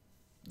done,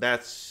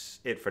 that's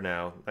it for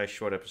now. Nice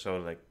short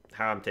episode, like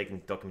how I'm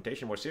taking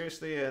documentation more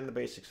seriously and the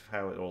basics of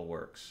how it all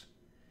works.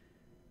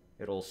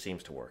 It all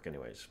seems to work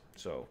anyways.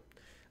 So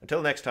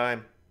until next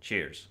time,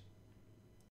 cheers.